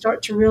then you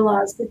start to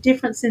realize the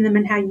difference in them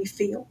and how you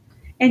feel.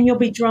 And you'll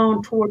be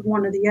drawn toward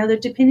one or the other,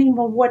 depending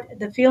on what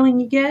the feeling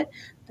you get,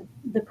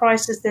 the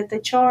prices that they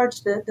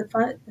charge,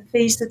 the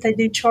fees that they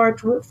do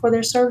charge for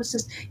their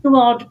services. It will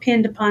all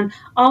depend upon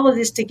all of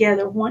this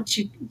together once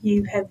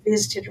you have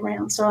visited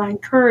around. So I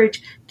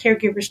encourage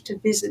caregivers to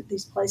visit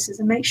these places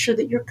and make sure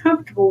that you're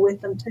comfortable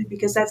with them too,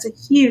 because that's a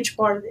huge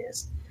part of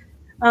this.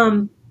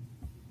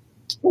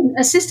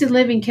 Assisted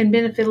living can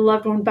benefit a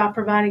loved one by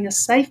providing a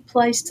safe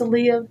place to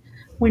live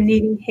when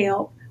needing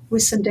help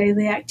with some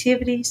daily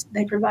activities.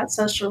 They provide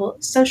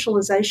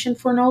socialization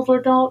for an older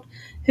adult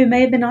who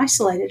may have been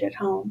isolated at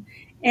home,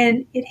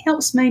 and it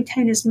helps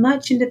maintain as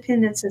much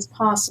independence as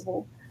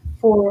possible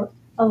for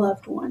a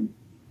loved one.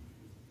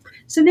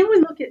 So then we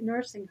look at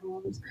nursing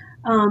homes.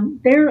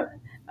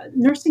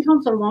 Nursing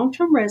homes are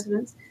long-term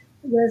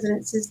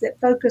residences that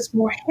focus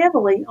more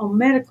heavily on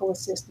medical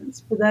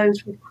assistance for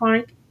those with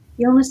chronic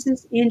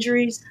illnesses,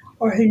 injuries,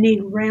 or who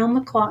need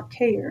round-the-clock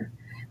care.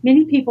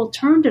 Many people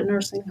turn to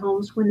nursing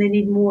homes when they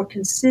need more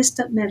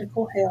consistent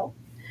medical help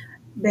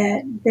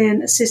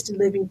than assisted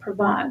living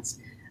provides.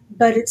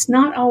 But it's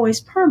not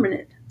always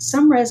permanent.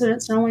 Some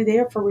residents are only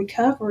there for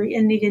recovery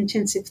and need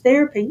intensive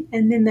therapy,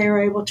 and then they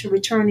are able to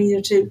return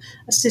either to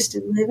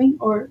assisted living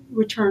or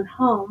return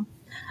home.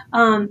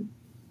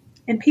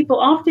 And people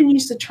often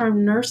use the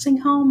term nursing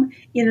home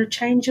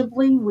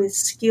interchangeably with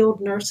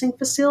skilled nursing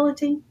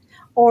facility,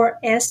 or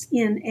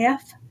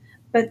SNF,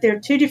 but there are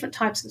two different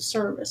types of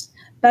service.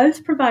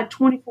 Both provide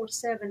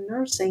 24/7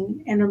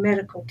 nursing and or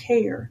medical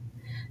care.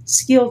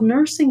 Skilled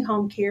nursing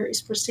home care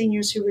is for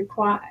seniors who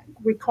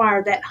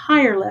require that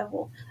higher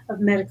level of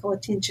medical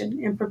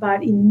attention and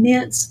provide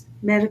immense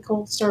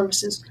medical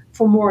services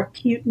for more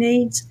acute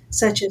needs,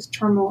 such as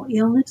terminal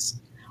illness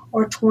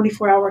or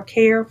 24-hour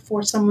care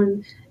for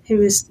someone who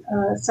is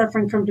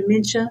suffering from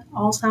dementia,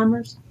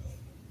 Alzheimer's.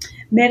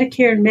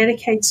 Medicare and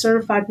Medicaid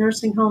certified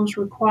nursing homes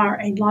require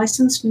a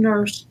licensed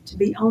nurse to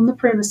be on the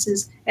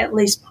premises at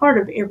least part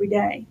of every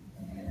day.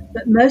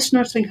 But most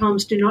nursing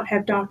homes do not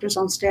have doctors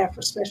on staff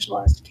for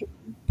specialized care.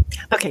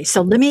 Okay,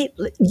 so Mary,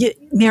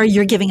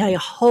 you're giving a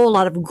whole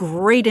lot of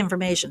great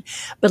information,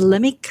 but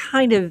let me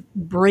kind of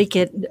break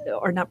it,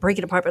 or not break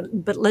it apart,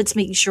 but let's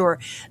make sure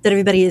that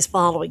everybody is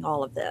following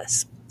all of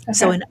this. Okay.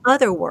 So in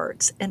other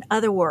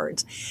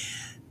words,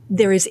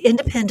 there is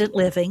independent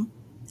living,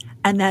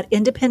 and that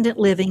independent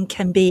living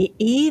can be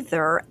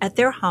either at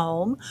their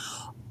home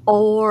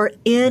or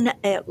in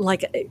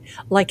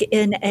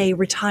in a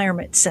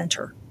retirement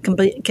center.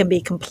 Can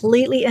be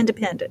completely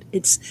independent.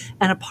 It's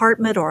an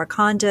apartment or a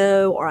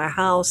condo or a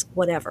house,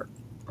 whatever.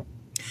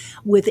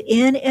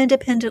 Within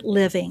independent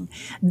living,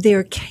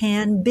 there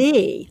can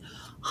be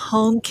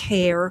home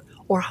care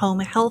or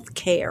home health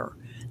care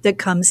that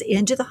comes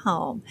into the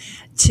home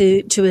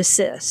to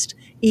assist,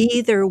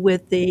 either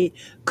with the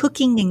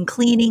cooking and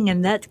cleaning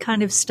and that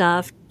kind of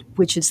stuff,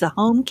 which is the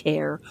home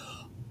care,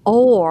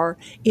 or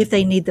if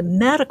they need the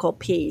medical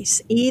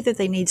piece, either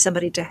they need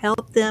somebody to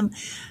help them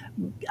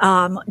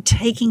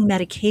taking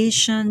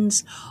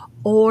medications,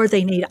 or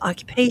they need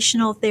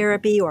occupational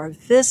therapy or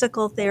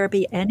physical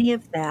therapy, any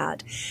of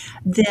that,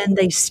 then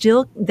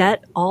that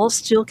all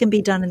still can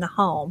be done in the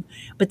home.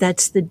 But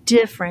that's the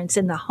difference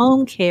in the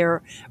home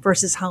care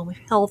versus home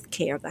health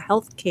care. The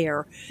health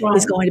care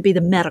is going to be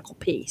the medical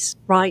piece,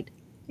 right?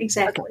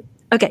 Exactly.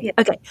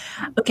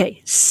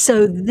 Okay.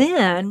 So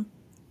then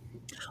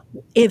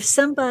if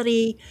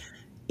somebody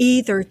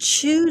either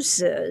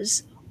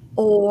chooses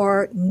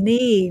or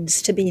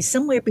needs to be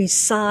somewhere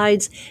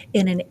besides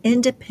in an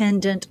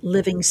independent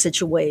living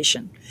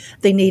situation,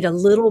 they need a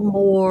little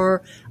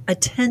more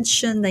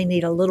attention, they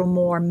need a little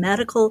more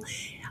medical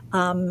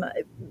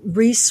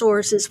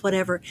resources,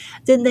 whatever,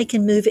 then they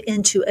can move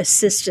into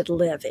assisted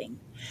living.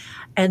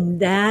 And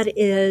that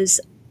is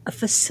a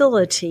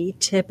facility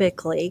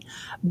typically.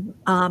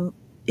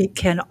 It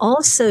can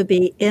also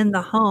be in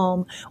the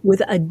home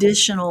with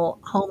additional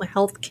home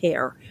health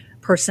care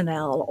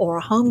personnel or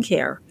home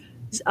care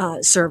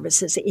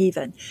services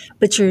even.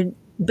 But you're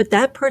but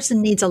that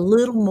person needs a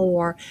little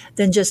more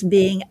than just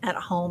being at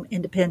home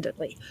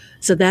independently.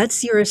 So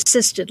that's your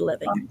assisted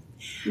living.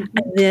 Mm-hmm.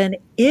 And then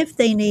if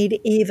they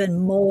need even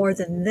more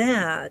than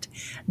that,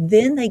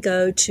 then they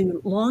go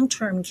to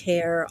long-term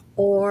care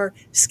or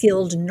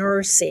skilled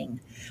nursing,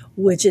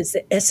 which is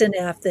the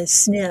SNF, the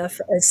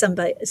SNF, as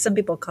some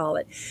people call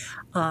it.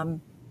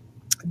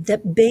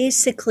 That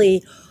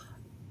basically,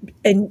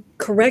 and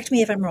correct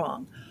me if I'm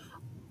wrong,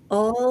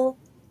 all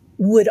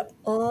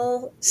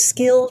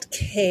skilled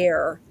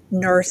care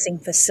nursing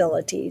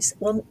facilities,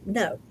 well,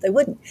 no, they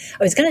wouldn't.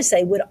 I was going to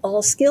say, would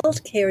all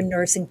skilled care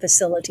nursing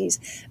facilities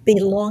be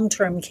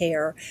long-term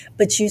care?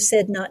 But you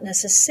said not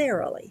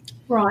necessarily.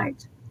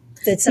 Right.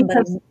 That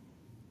somebody,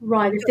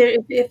 right.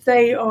 If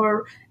they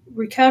are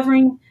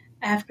recovering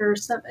after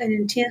an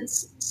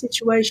intense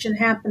situation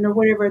happened or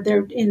whatever,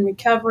 they're in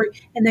recovery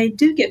and they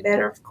do get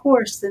better, of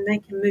course, then they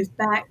can move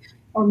back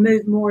or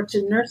move more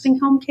to nursing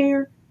home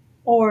care,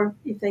 or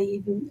if they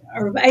even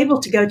are able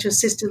to go to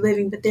assisted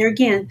living. But there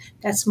again,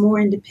 that's more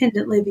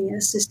independent living and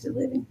assisted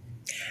living.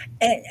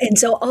 and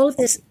so all of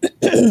this,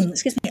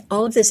 excuse me,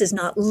 all of this is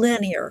not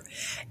linear.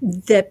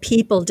 That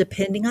people,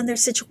 depending on their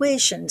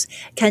situations,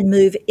 can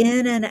move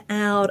in and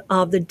out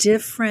of the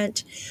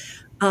different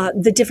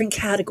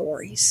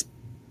categories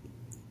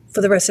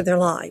for the rest of their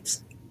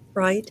lives,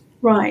 right?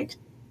 Right.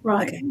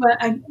 Okay. Well,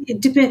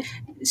 it depends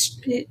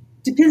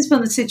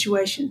upon the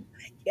situation.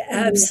 Yeah,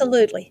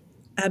 absolutely.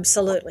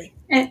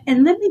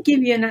 And let me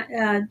give you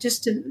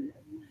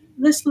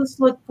let's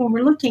look when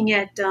we're looking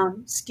at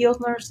skilled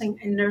nursing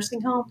and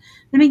nursing home.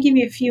 Let me give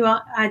you a few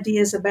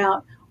ideas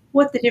about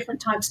what the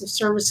different types of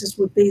services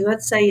would be.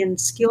 Let's say in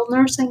skilled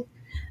nursing,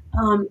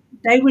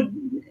 they would,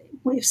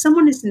 if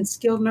someone is in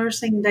skilled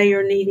nursing, they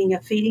are needing a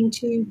feeding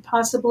tube,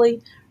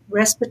 possibly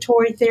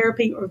respiratory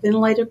therapy or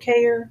ventilator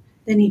care.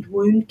 They need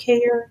wound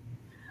care,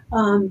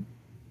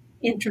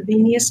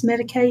 intravenous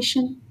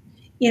medication.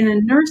 In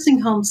a nursing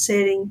home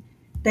setting,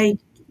 they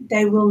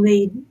will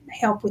need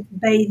help with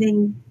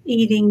bathing,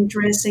 eating,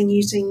 dressing,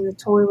 using the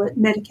toilet,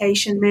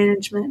 medication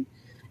management,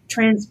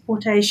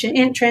 transportation,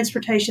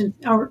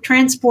 or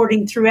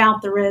transporting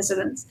throughout the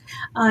residence,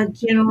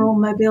 general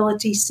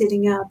mobility,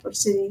 sitting up or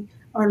sitting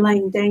or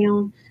laying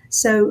down.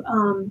 So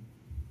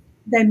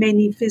they may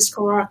need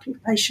physical or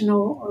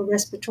occupational or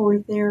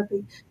respiratory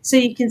therapy. So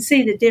you can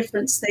see the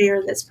difference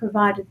there that's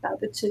provided by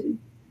the two.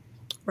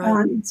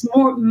 Right. It's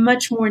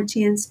much more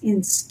intense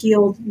in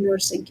skilled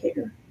nursing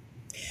care.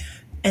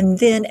 And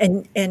then,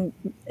 and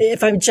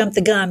if I jump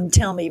the gun,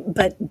 tell me.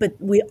 But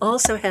we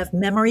also have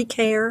memory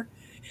care.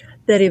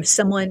 That if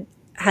someone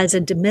has a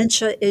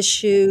dementia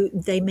issue,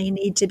 they may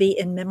need to be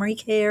in memory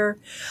care.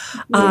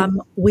 Yes.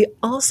 We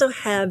also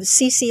have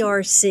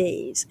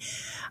CCRCs,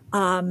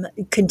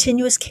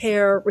 continuous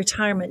care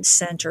retirement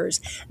centers.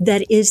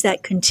 That is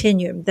that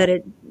continuum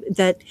that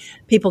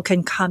people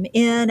can come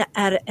in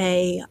at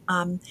an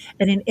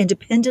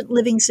independent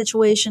living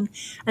situation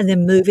and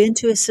then move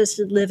into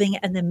assisted living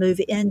and then move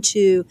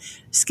into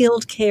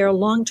skilled care,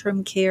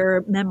 long-term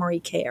care, memory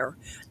care.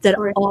 That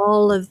Correct.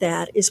 all of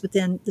that is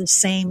within the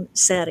same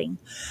setting.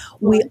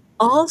 We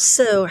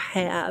also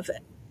have,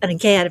 and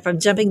again, if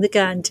I'm jumping the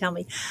gun, tell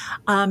me,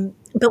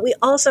 but we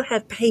also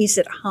have PACE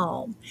at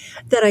home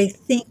that I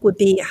think would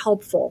be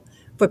helpful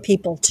for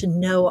people to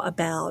know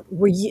about.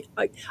 Are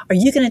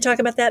you going to talk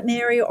about that,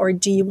 Mary, or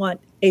do you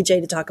want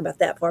AJ to talk about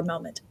that for a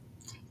moment?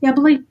 Yeah, I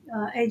believe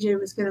AJ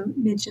was going to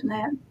mention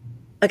that.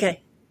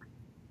 Okay.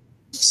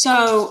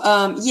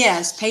 So,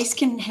 yes, PACE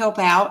can help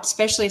out,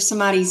 especially if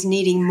somebody's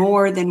needing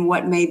more than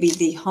what maybe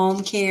the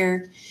home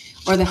care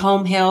or the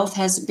home health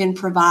has been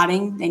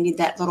providing. They need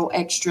that little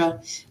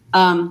extra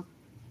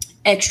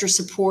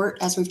support,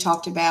 as we've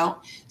talked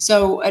about.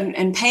 So,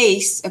 and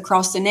PACE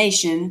across the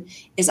nation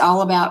is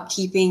all about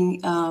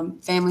keeping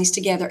families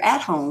together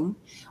at home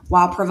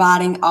while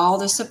providing all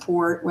the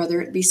support,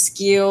 whether it be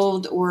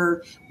skilled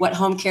or what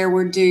home care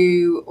would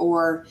do,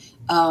 or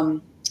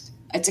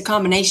it's a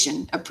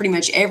combination of pretty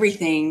much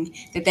everything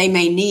that they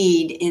may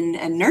need in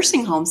a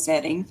nursing home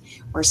setting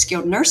or a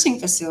skilled nursing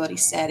facility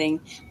setting,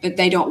 but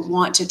they don't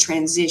want to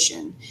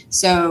transition.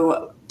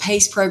 So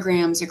PACE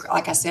programs,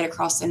 like I said,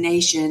 across the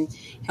nation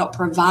help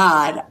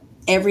provide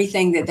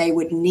everything that they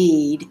would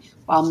need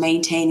while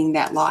maintaining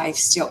that life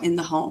still in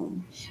the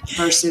home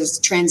versus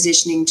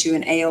transitioning to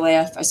an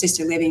ALF,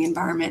 assisted living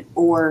environment,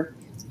 or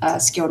a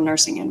skilled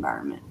nursing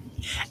environment.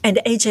 And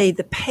AJ,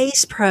 the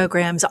PACE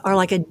programs are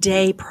like a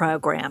day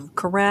program,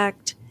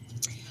 correct?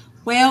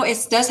 Well,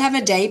 it does have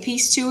a day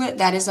piece to it.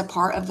 That is a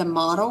part of the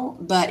model,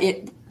 but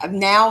it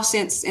now,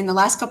 since in the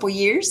last couple of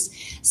years,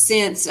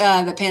 since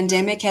the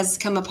pandemic has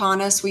come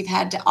upon us, we've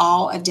had to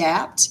all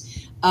adapt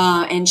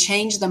and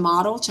change the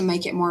model to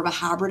make it more of a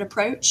hybrid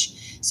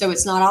approach. So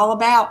it's not all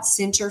about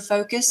center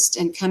focused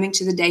and coming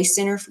to the day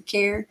center for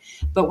care,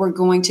 but we're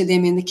going to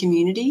them in the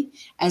community,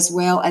 as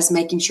well as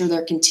making sure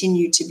they're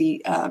continued to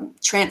be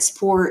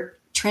transported,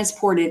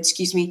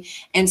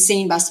 and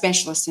seen by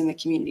specialists in the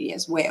community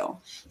as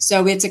well.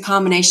 So it's a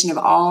combination of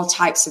all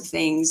types of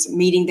things,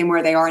 meeting them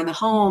where they are in the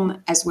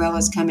home, as well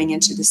as coming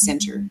into the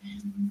center.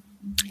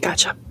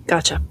 Gotcha.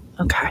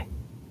 Okay.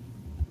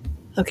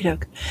 Okie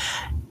doke.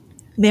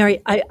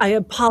 Mary, I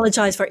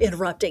apologize for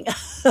interrupting.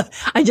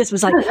 I just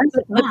was like, No,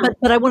 that's fine.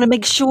 but I want to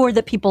make sure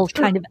that people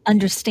Sure. kind of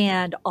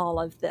understand all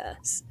of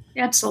this.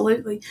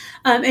 Absolutely.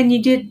 And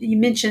you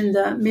mentioned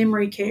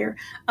memory care.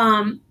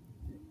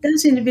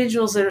 Those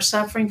individuals that are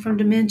suffering from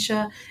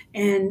dementia,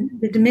 and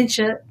the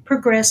dementia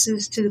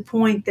progresses to the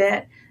point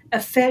that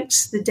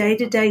affects the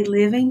day-to-day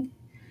living,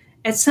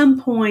 at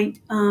some point,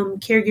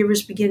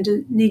 caregivers begin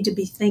to need to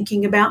be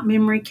thinking about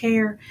memory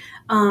care.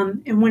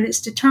 And when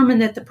it's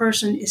determined that the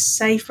person is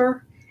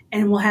safer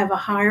and will have a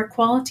higher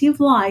quality of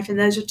life, and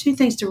those are two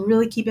things to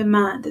really keep in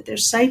mind, that they're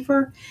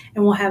safer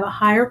and will have a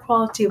higher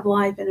quality of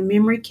life in a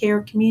memory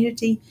care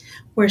community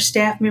where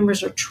staff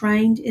members are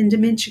trained in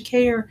dementia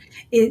care,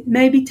 it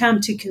may be time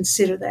to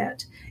consider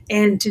that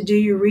and to do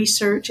your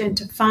research and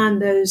to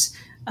find those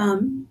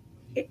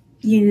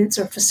units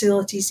or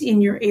facilities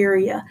in your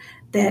area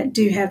that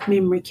do have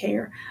memory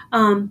care.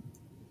 And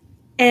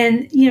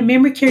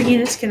memory care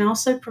units can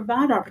also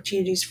provide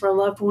opportunities for a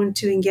loved one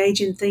to engage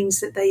in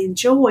things that they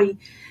enjoy,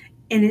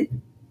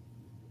 and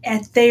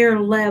at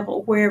their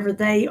level, wherever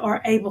they are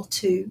able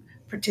to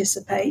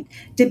participate,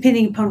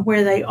 depending upon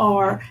where they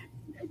are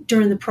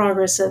during the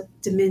progress of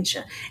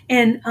dementia.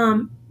 And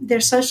their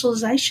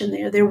socialization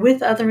there, they're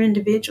with other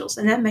individuals,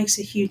 and that makes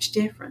a huge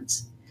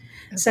difference.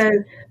 Okay.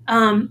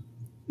 So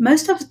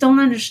most of us don't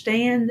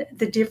understand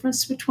the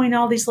difference between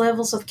all these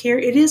levels of care.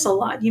 It is a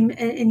lot.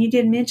 And you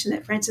did mention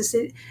that, Francis.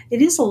 It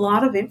is a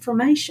lot of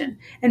information.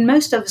 And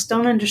most of us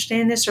don't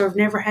understand this or have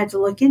never had to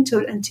look into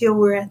it until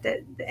we're at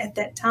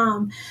that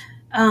time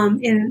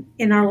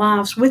in our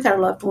lives with our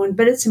loved one.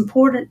 But it's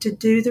important to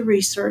do the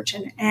research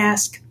and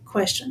ask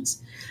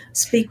questions.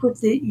 Speak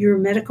with your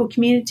medical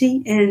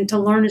community and to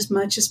learn as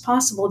much as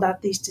possible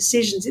about these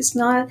decisions. It's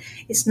not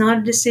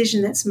a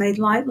decision that's made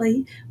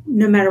lightly,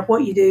 no matter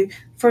what you do.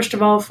 First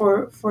of all,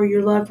 for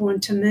your loved one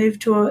to move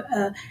to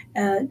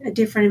a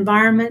different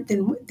environment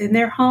than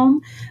their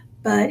home,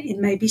 but it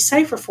may be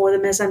safer for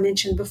them, as I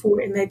mentioned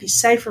before. It may be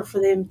safer for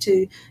them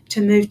to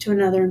move to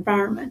another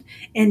environment,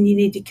 and you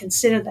need to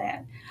consider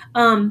that.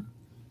 And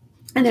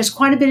there's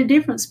quite a bit of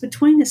difference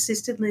between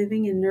assisted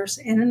living and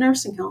a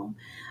nursing home.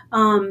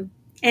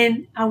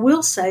 And I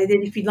will say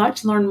that if you'd like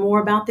to learn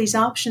more about these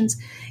options,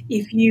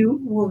 if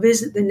you will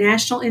visit the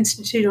National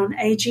Institute on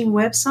Aging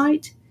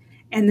website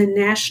and the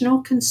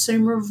National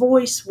Consumer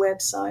Voice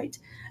website,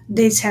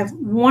 these have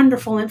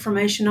wonderful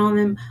information on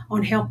them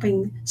on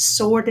helping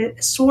sort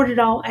it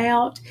all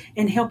out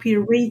and help you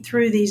to read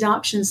through these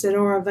options that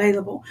are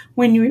available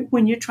when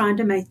you're trying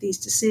to make these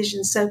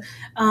decisions. So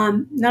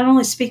not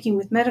only speaking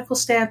with medical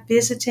staff,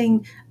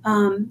 visiting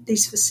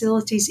these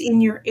facilities in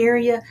your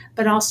area,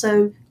 but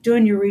also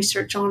doing your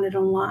research on it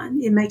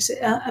online. It makes it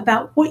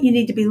about what you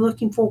need to be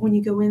looking for when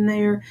you go in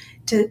there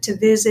to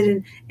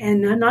visit,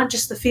 and not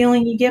just the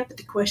feeling you get, but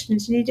the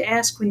questions you need to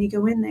ask when you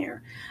go in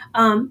there.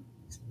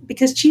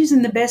 Because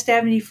choosing the best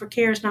avenue for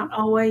care is not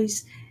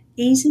always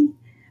easy,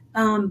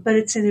 but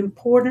it's an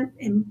important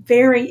and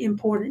very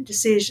important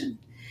decision.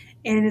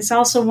 And it's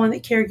also one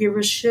that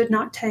caregivers should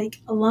not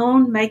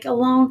make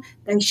alone.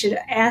 They should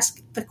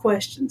ask the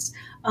questions.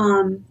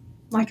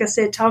 Like I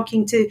said,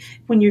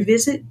 when you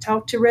visit,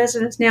 talk to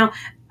residents. Now,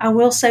 I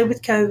will say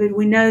with COVID,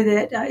 we know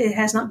that it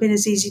has not been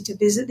as easy to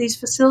visit these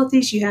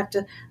facilities. You have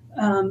to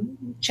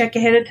check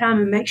ahead of time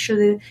and make sure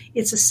that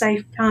it's a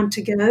safe time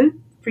to go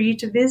for you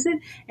to visit,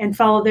 and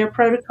follow their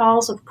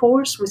protocols, of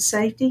course, with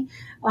safety.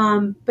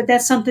 But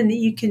that's something that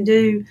you can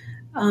do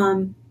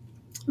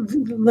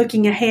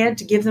looking ahead,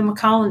 to give them a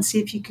call and see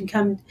if you can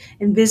come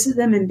and visit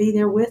them and be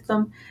there with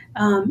them.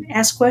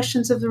 Ask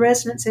questions of the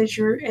residents as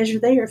you're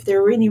there, if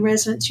there are any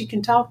residents you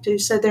can talk to.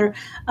 So they're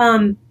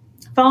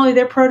follow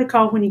their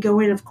protocol when you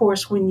go in, of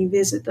course, when you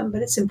visit them,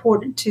 but it's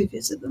important to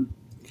visit them.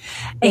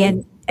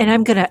 And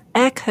I'm going to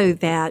echo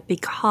that,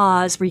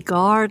 because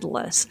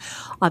regardless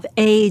of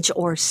age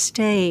or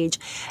stage,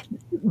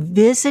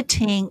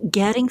 visiting,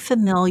 getting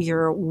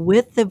familiar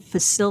with the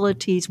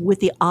facilities, with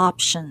the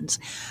options,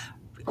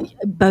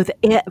 both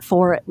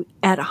for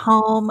at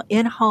home,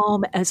 in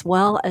home, as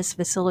well as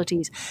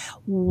facilities,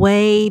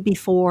 way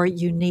before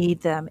you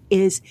need them,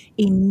 is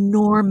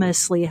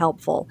enormously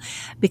helpful,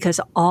 because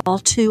all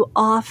too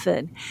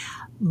often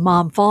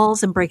mom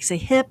falls and breaks a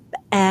hip,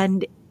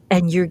 and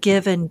you're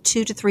given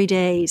 2 to 3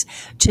 days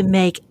to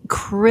make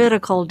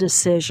critical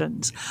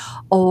decisions.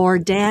 Or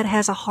dad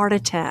has a heart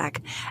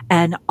attack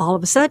and all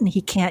of a sudden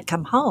he can't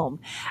come home,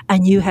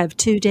 and you have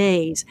 2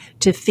 days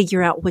to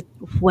figure out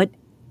what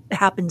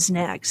happens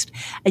next.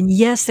 And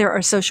yes, there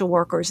are social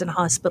workers in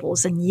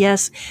hospitals, and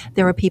yes,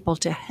 there are people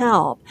to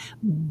help.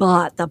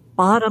 But the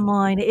bottom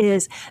line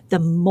is, the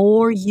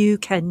more you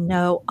can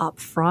know up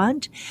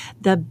front,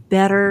 the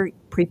better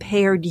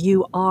prepared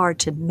you are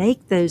to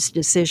make those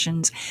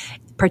decisions,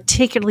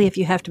 particularly if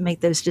you have to make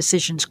those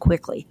decisions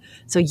quickly.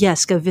 So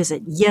yes, go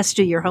visit. Yes,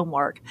 do your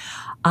homework.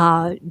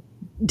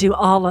 Do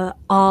all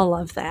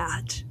of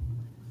that.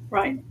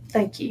 Right.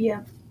 Thank you.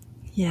 Yeah.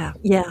 Yeah,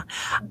 yeah.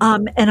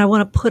 And I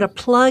want to put a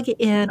plug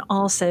in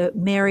also.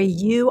 Mary,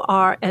 you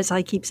are, as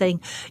I keep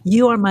saying,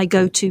 you are my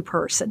go-to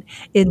person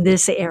in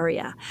this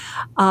area,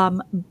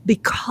 um,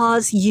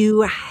 because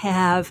you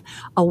have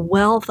a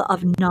wealth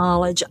of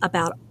knowledge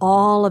about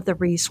all of the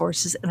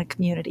resources in a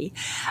community.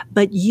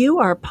 But you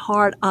are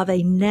part of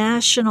a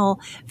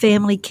national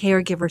family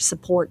caregiver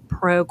support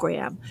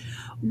program.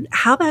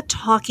 How about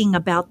talking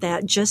about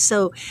that, just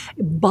so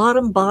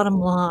bottom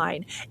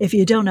line, if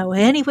you don't know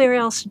anywhere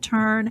else to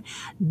turn,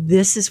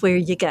 this is where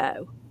you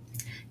go.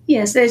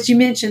 Yes, as you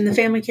mentioned, the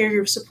Family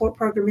Caregiver Support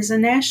Program is a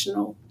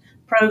national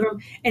program,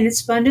 and it's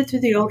funded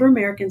through the Older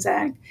Americans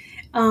Act.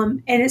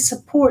 And it's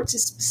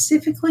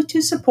specifically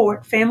to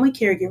support family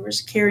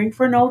caregivers caring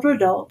for an older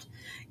adult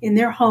in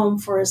their home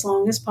for as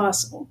long as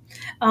possible.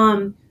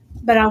 Um,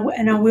 I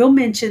will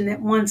mention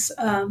that once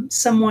a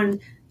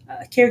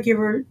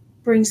caregiver,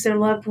 brings their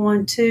loved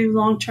one to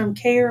long-term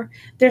care,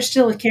 they're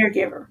still a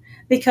caregiver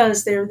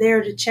because they're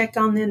there to check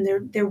on them.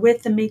 They're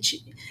with them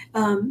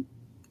um,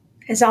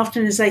 as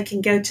often as they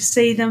can go to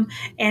see them.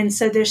 And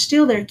so they're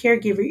still their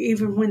caregiver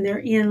even when they're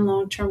in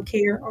long term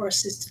care or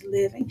assisted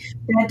living.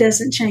 That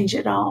doesn't change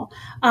at all.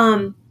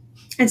 And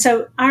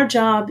so our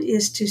job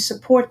is to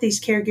support these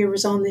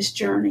caregivers on this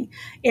journey.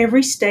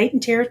 Every state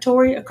and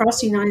territory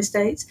across the United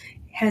States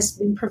has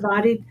been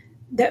provided.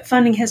 That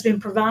funding has been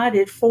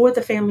provided for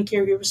the Family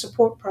Caregiver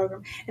Support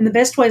Program. And the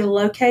best way to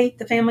locate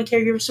the Family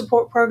Caregiver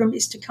Support Program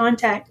is to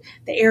contact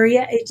the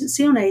Area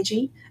Agency on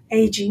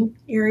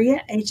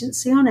Area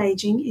Agency on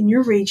Aging in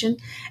your region,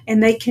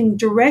 and they can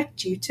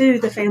direct you to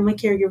the Family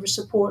Caregiver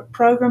Support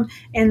Program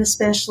and the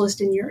specialist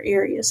in your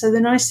area. So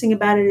the nice thing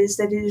about it is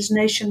that it is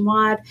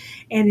nationwide,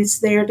 and it's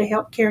there to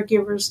help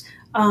caregivers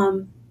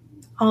all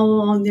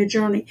along their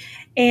journey.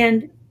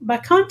 And by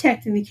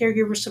contacting the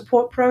Caregiver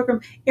Support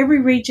Program,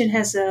 every region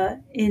has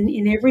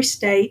in every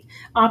state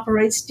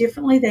operates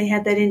differently. They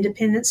have that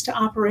independence to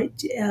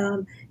operate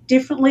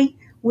differently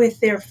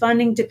with their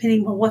funding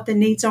depending on what the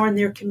needs are in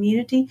their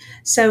community.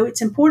 So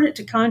it's important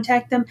to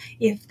contact them.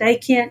 If they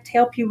can't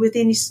help you with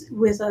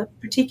a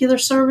particular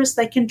service,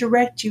 they can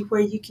direct you where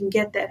you can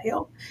get that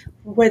help.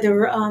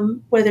 Whether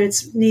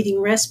it's needing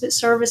respite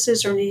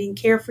services or needing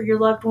care for your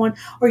loved one,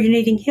 or you're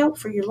needing help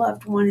for your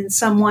loved one in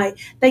some way,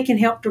 they can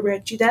help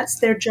direct you. That's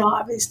their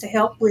job, is to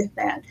help with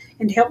that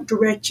and to help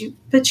direct you,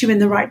 put you in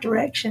the right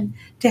direction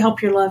to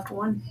help your loved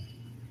one.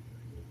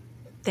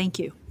 Thank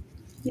you.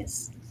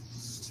 Yes.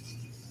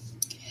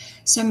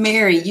 So,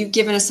 Mary, you've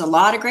given us a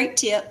lot of great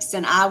tips,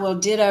 and I will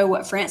ditto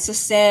what Frances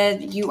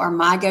said. You are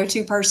my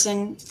go-to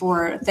person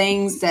for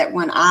things that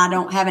when I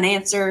don't have an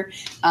answer,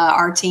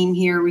 our team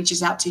here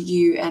reaches out to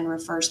you and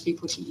refers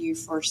people to you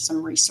for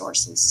some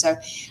resources. So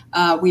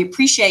we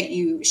appreciate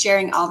you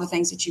sharing all the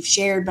things that you've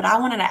shared, but I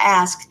wanted to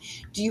ask,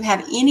 do you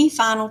have any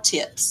final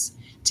tips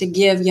to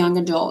give young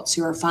adults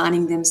who are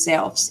finding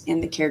themselves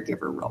in the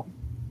caregiver role?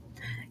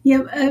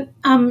 Yeah,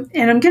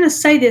 and I'm going to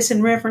say this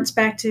in reference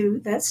back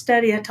to that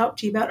study I talked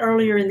to you about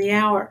earlier in the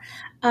hour.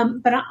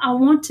 But I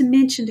want to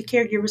mention to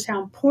caregivers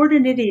how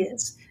important it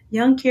is,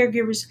 young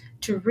caregivers,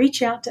 to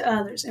reach out to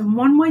others. And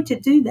one way to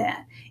do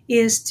that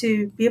is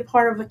to be a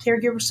part of a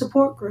caregiver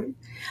support group.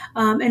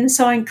 And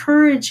so I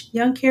encourage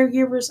young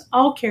caregivers,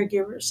 all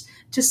caregivers,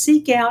 to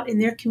seek out in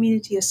their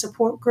community a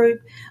support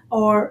group,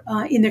 or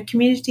in their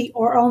community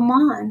or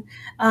online,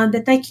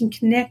 that they can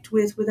connect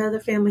with other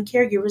family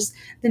caregivers.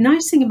 The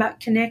nice thing about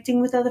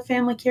connecting with other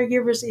family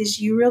caregivers is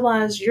you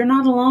realize you're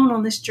not alone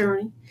on this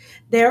journey.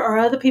 There are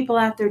other people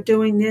out there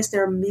doing this.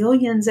 There are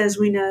millions, as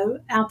we know,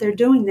 out there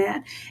doing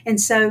that. And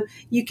so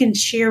you can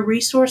share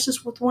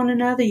resources with one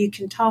another. You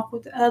can talk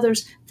with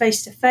others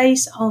face to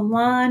face,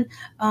 online,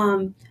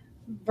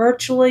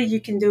 virtually. You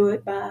can do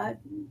it by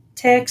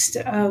text,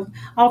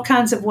 all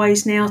kinds of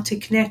ways now to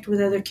connect with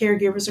other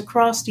caregivers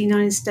across the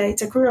United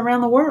States,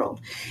 around the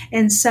world.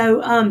 And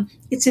so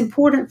it's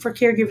important for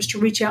caregivers to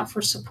reach out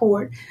for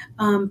support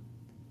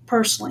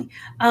personally.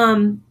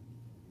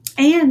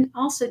 And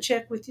also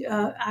check with,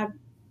 I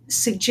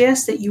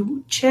suggest that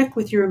you check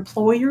with your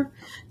employer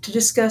to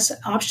discuss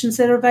options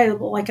that are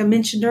available. Like I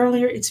mentioned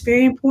earlier, it's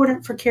very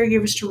important for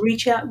caregivers to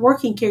reach out,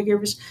 working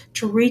caregivers,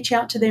 to reach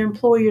out to their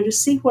employer to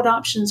see what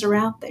options are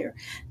out there.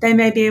 They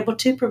may be able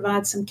to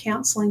provide some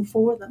counseling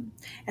for them.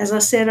 As I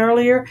said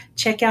earlier,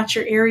 check out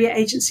your area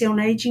agency on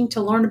aging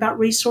to learn about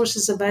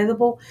resources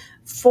available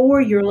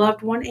for your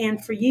loved one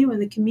and for you in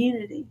the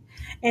community.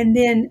 And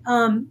then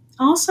I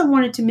also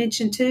wanted to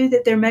mention, too,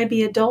 that there may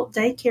be adult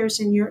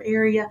daycares in your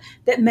area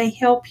that may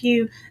help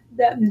you,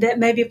 that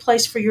may be a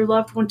place for your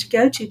loved one to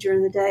go to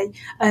during the day.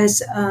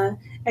 As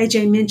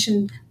AJ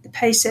mentioned, the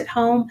PACE at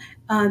Home,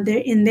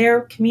 in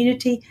their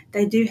community,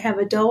 they do have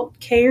adult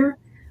care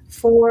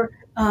for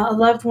a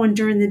loved one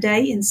during the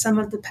day. In some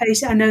of the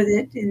PACE, I know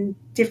that in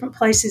different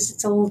places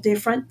it's a little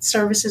different.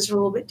 Services are a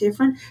little bit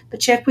different, but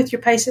check with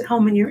your PACE at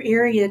Home in your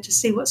area to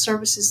see what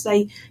services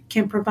they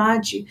can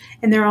provide you.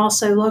 And there are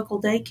also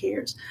local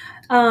daycares.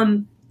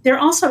 There are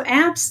also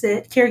apps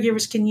that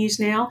caregivers can use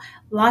now.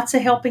 Lots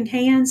of Helping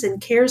Hands and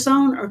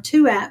CareZone are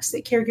two apps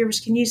that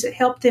caregivers can use that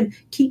help them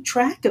keep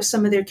track of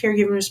some of their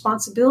caregiving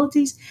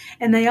responsibilities.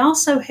 And they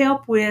also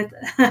help with,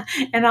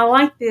 and I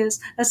like this,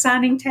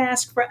 assigning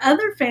tasks for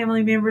other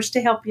family members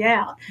to help you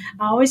out.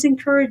 I always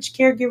encourage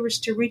caregivers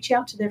to reach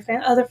out to their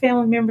other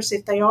family members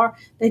if they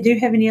do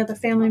have any other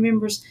family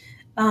members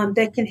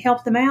that can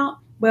help them out.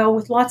 Well,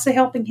 with Lots of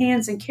Helping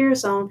Hands and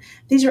CareZone,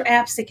 these are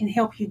apps that can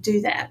help you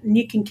do that. And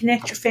you can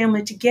connect your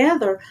family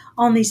together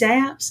on these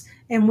apps,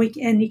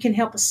 and you can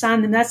help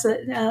assign them. That's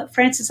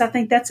Francis, I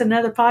think that's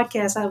another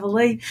podcast, I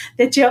believe,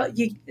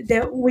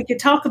 that we could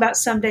talk about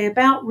someday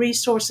about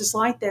resources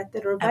like that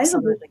are available.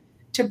 Absolutely.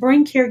 To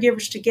bring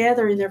caregivers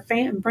together in their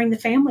bring the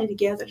family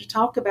together to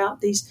talk about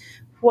these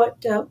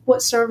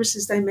what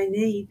services they may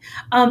need.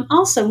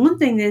 Also, one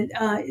thing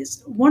that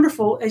is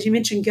wonderful, as you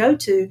mentioned,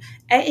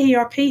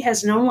 AARP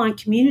has an online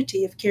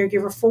community of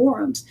caregiver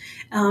forums,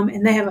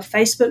 and they have a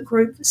Facebook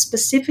group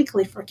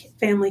specifically for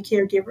family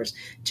caregivers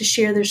to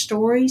share their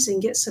stories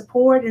and get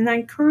support. And I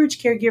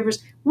encourage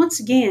caregivers, once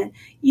again,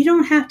 you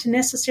don't have to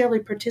necessarily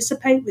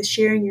participate with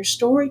sharing your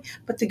story,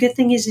 but the good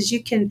thing is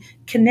you can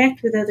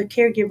connect with other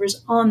caregivers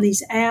on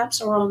these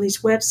apps or on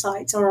these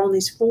websites or on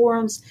these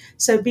forums.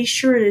 So be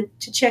sure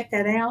to check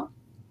that out.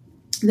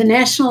 The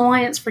National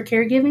Alliance for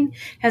Caregiving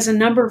has a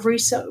number of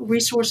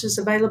resources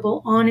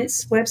available on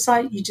its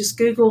website. You just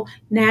Google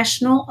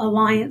National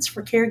Alliance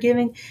for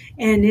Caregiving,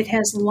 and it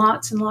has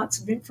lots and lots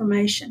of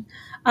information.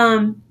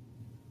 I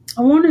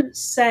want to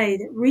say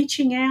that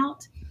reaching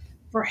out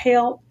for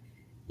help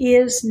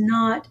is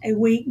not a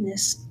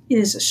weakness. It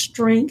is a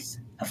strength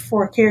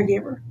for a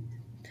caregiver.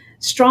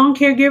 Strong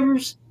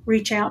caregivers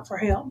reach out for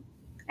help,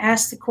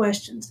 ask the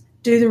questions,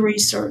 do the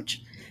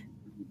research.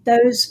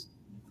 Those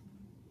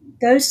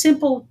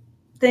simple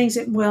things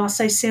I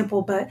say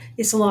simple, but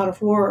it's a lot of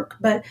work.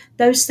 But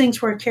those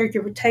things where a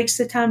caregiver takes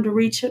the time to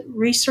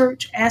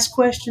research, ask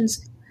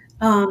questions,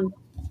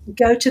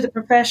 go to the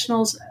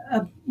professionals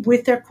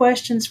with their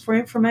questions for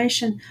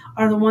information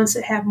are the ones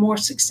that have more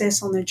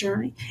success on their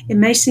journey. It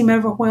may seem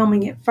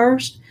overwhelming at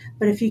first,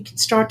 but if you can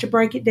start to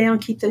break it down,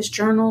 keep those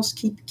journals,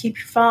 keep your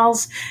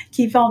files,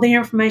 keep all the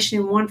information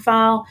in one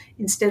file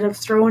instead of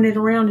throwing it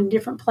around in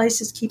different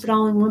places, keep it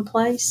all in one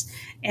place.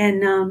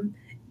 And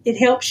it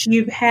helps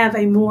you have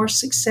a more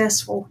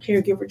successful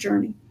caregiver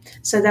journey.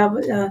 So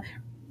that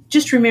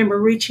just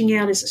remember, reaching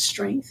out is a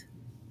strength.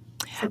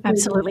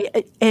 Absolutely.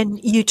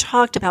 And you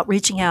talked about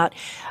reaching out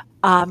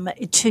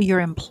to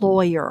your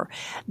employer.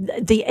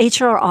 The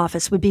HR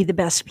office would be the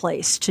best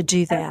place to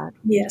do that.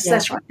 Yes,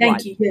 that's right.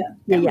 Thank you.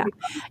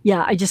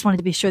 Yeah. I just wanted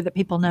to be sure that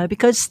people know,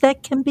 because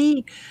that can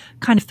be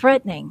kind of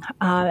threatening,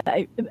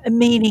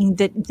 meaning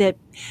that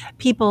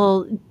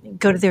people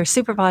go to their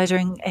supervisor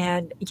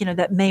and,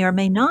 that may or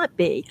may not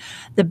be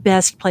the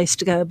best place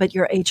to go, but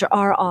your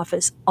HR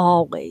office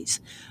always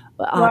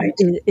Right.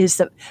 is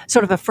the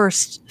sort of a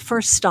first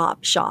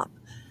stop shop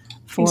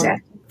for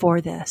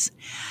this.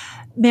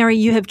 Mary,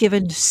 you have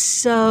given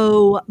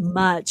so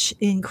much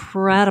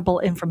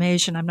incredible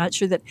information. I'm not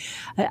sure that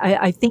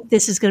I think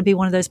this is going to be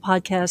one of those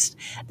podcasts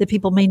that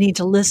people may need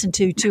to listen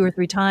to 2 or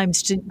 3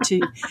 times to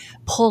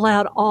pull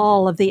out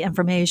all of the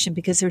information,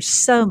 because there's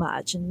so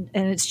much and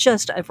it's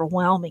just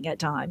overwhelming at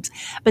times.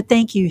 But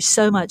thank you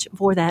so much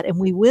for that. And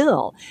we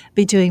will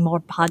be doing more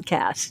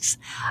podcasts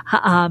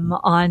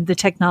on the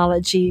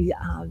technology,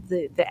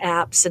 the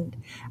apps and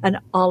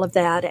all of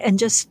that. And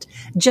just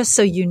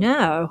so you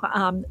know,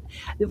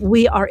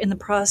 we are in the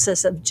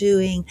process of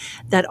doing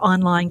that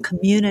online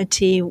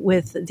community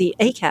with the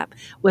ACAP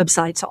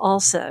websites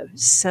also.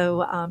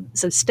 So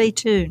stay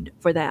tuned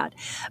for that.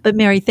 But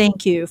Mary,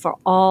 thank you for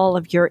all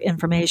of your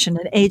information.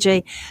 And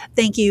AJ,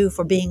 thank you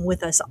for being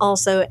with us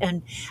also,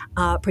 and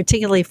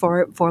particularly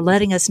for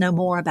letting us know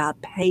more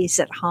about PACE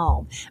at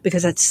Home,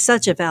 because it's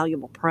such a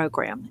valuable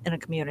program in a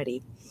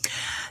community.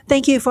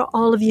 Thank you for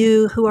all of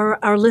you who are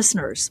our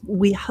listeners.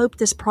 We hope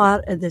this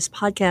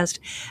podcast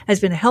has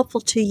been helpful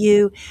to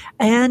you,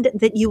 and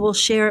that you will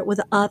share it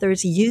with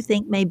others you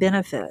think may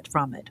benefit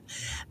from it.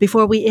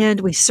 Before we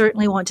end, we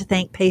certainly want to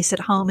thank PACE at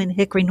Home in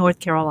Hickory, North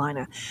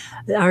Carolina,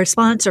 our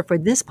sponsor for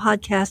this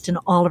podcast and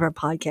all of our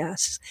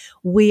podcasts.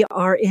 We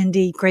are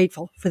indeed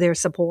grateful for their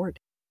support.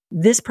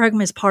 This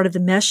program is part of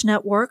the Mesh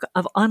network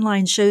of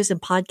online shows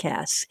and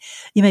podcasts.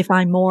 You may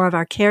find more of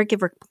our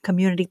Caregiver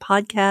community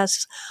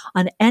podcasts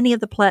on any of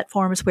the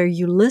platforms where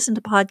you listen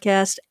to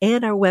podcasts,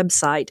 and our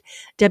website,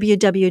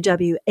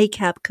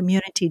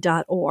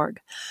 www.acapcommunity.org.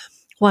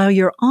 While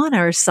you're on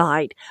our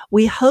site,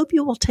 we hope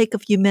you will take a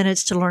few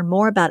minutes to learn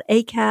more about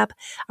ACAP,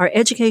 our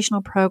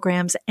educational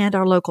programs, and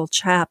our local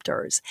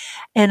chapters.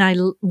 And I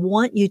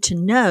want you to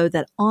know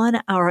that on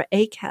our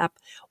ACAP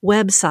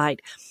website,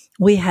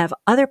 we have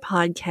other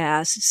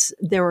podcasts.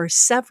 There are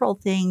several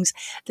things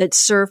that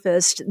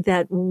surfaced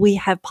that we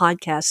have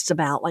podcasts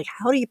about, like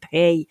how do you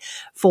pay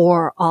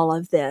for all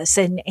of this,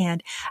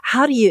 and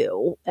how do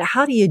you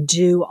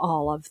do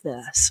all of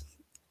this?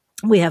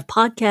 We have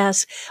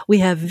podcasts. We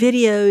have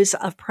videos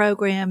of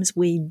programs.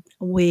 We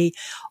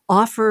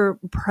offer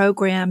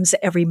programs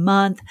every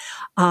month.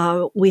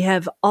 We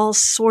have all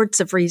sorts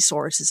of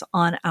resources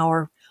on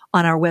our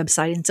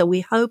website. And so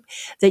we hope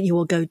that you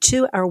will go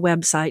to our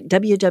website,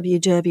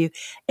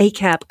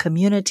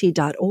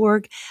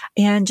 www.acapcommunity.org,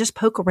 and just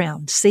poke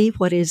around, see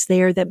what is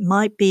there that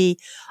might be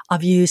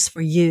of use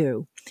for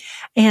you.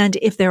 And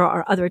if there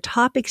are other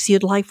topics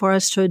you'd like for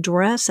us to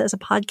address as a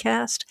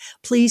podcast,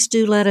 please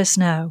do let us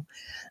know.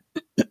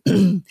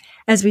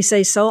 As we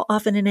say so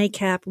often in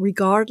ACAP,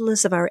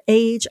 regardless of our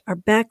age, our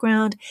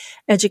background,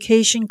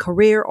 education,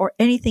 career, or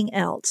anything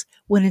else,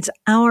 when it's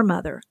our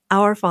mother,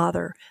 our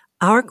father,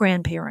 our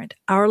grandparent,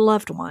 our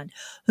loved one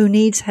who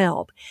needs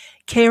help,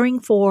 caring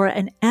for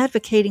and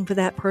advocating for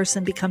that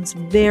person becomes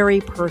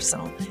very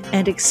personal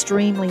and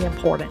extremely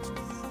important.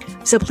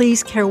 So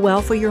please care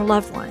well for your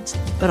loved ones,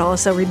 but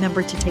also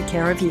remember to take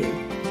care of you.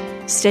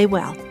 Stay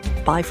well.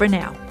 Bye for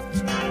now.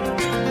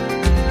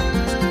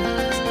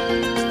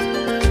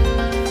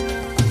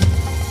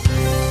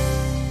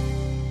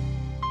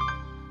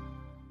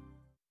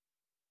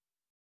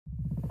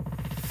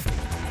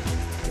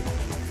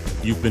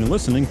 You've been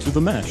listening to The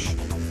Mesh,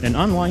 an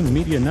online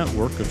media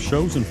network of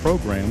shows and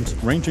programs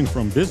ranging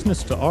from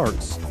business to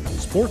arts,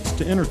 sports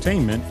to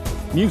entertainment,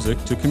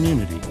 music to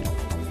community.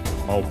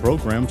 All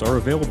programs are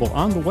available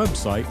on the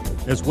website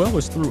as well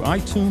as through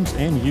iTunes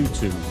and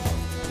YouTube.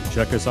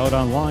 Check us out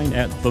online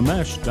at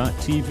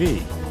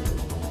themesh.tv.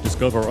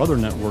 Discover other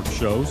network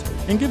shows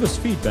and give us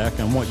feedback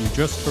on what you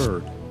just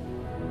heard.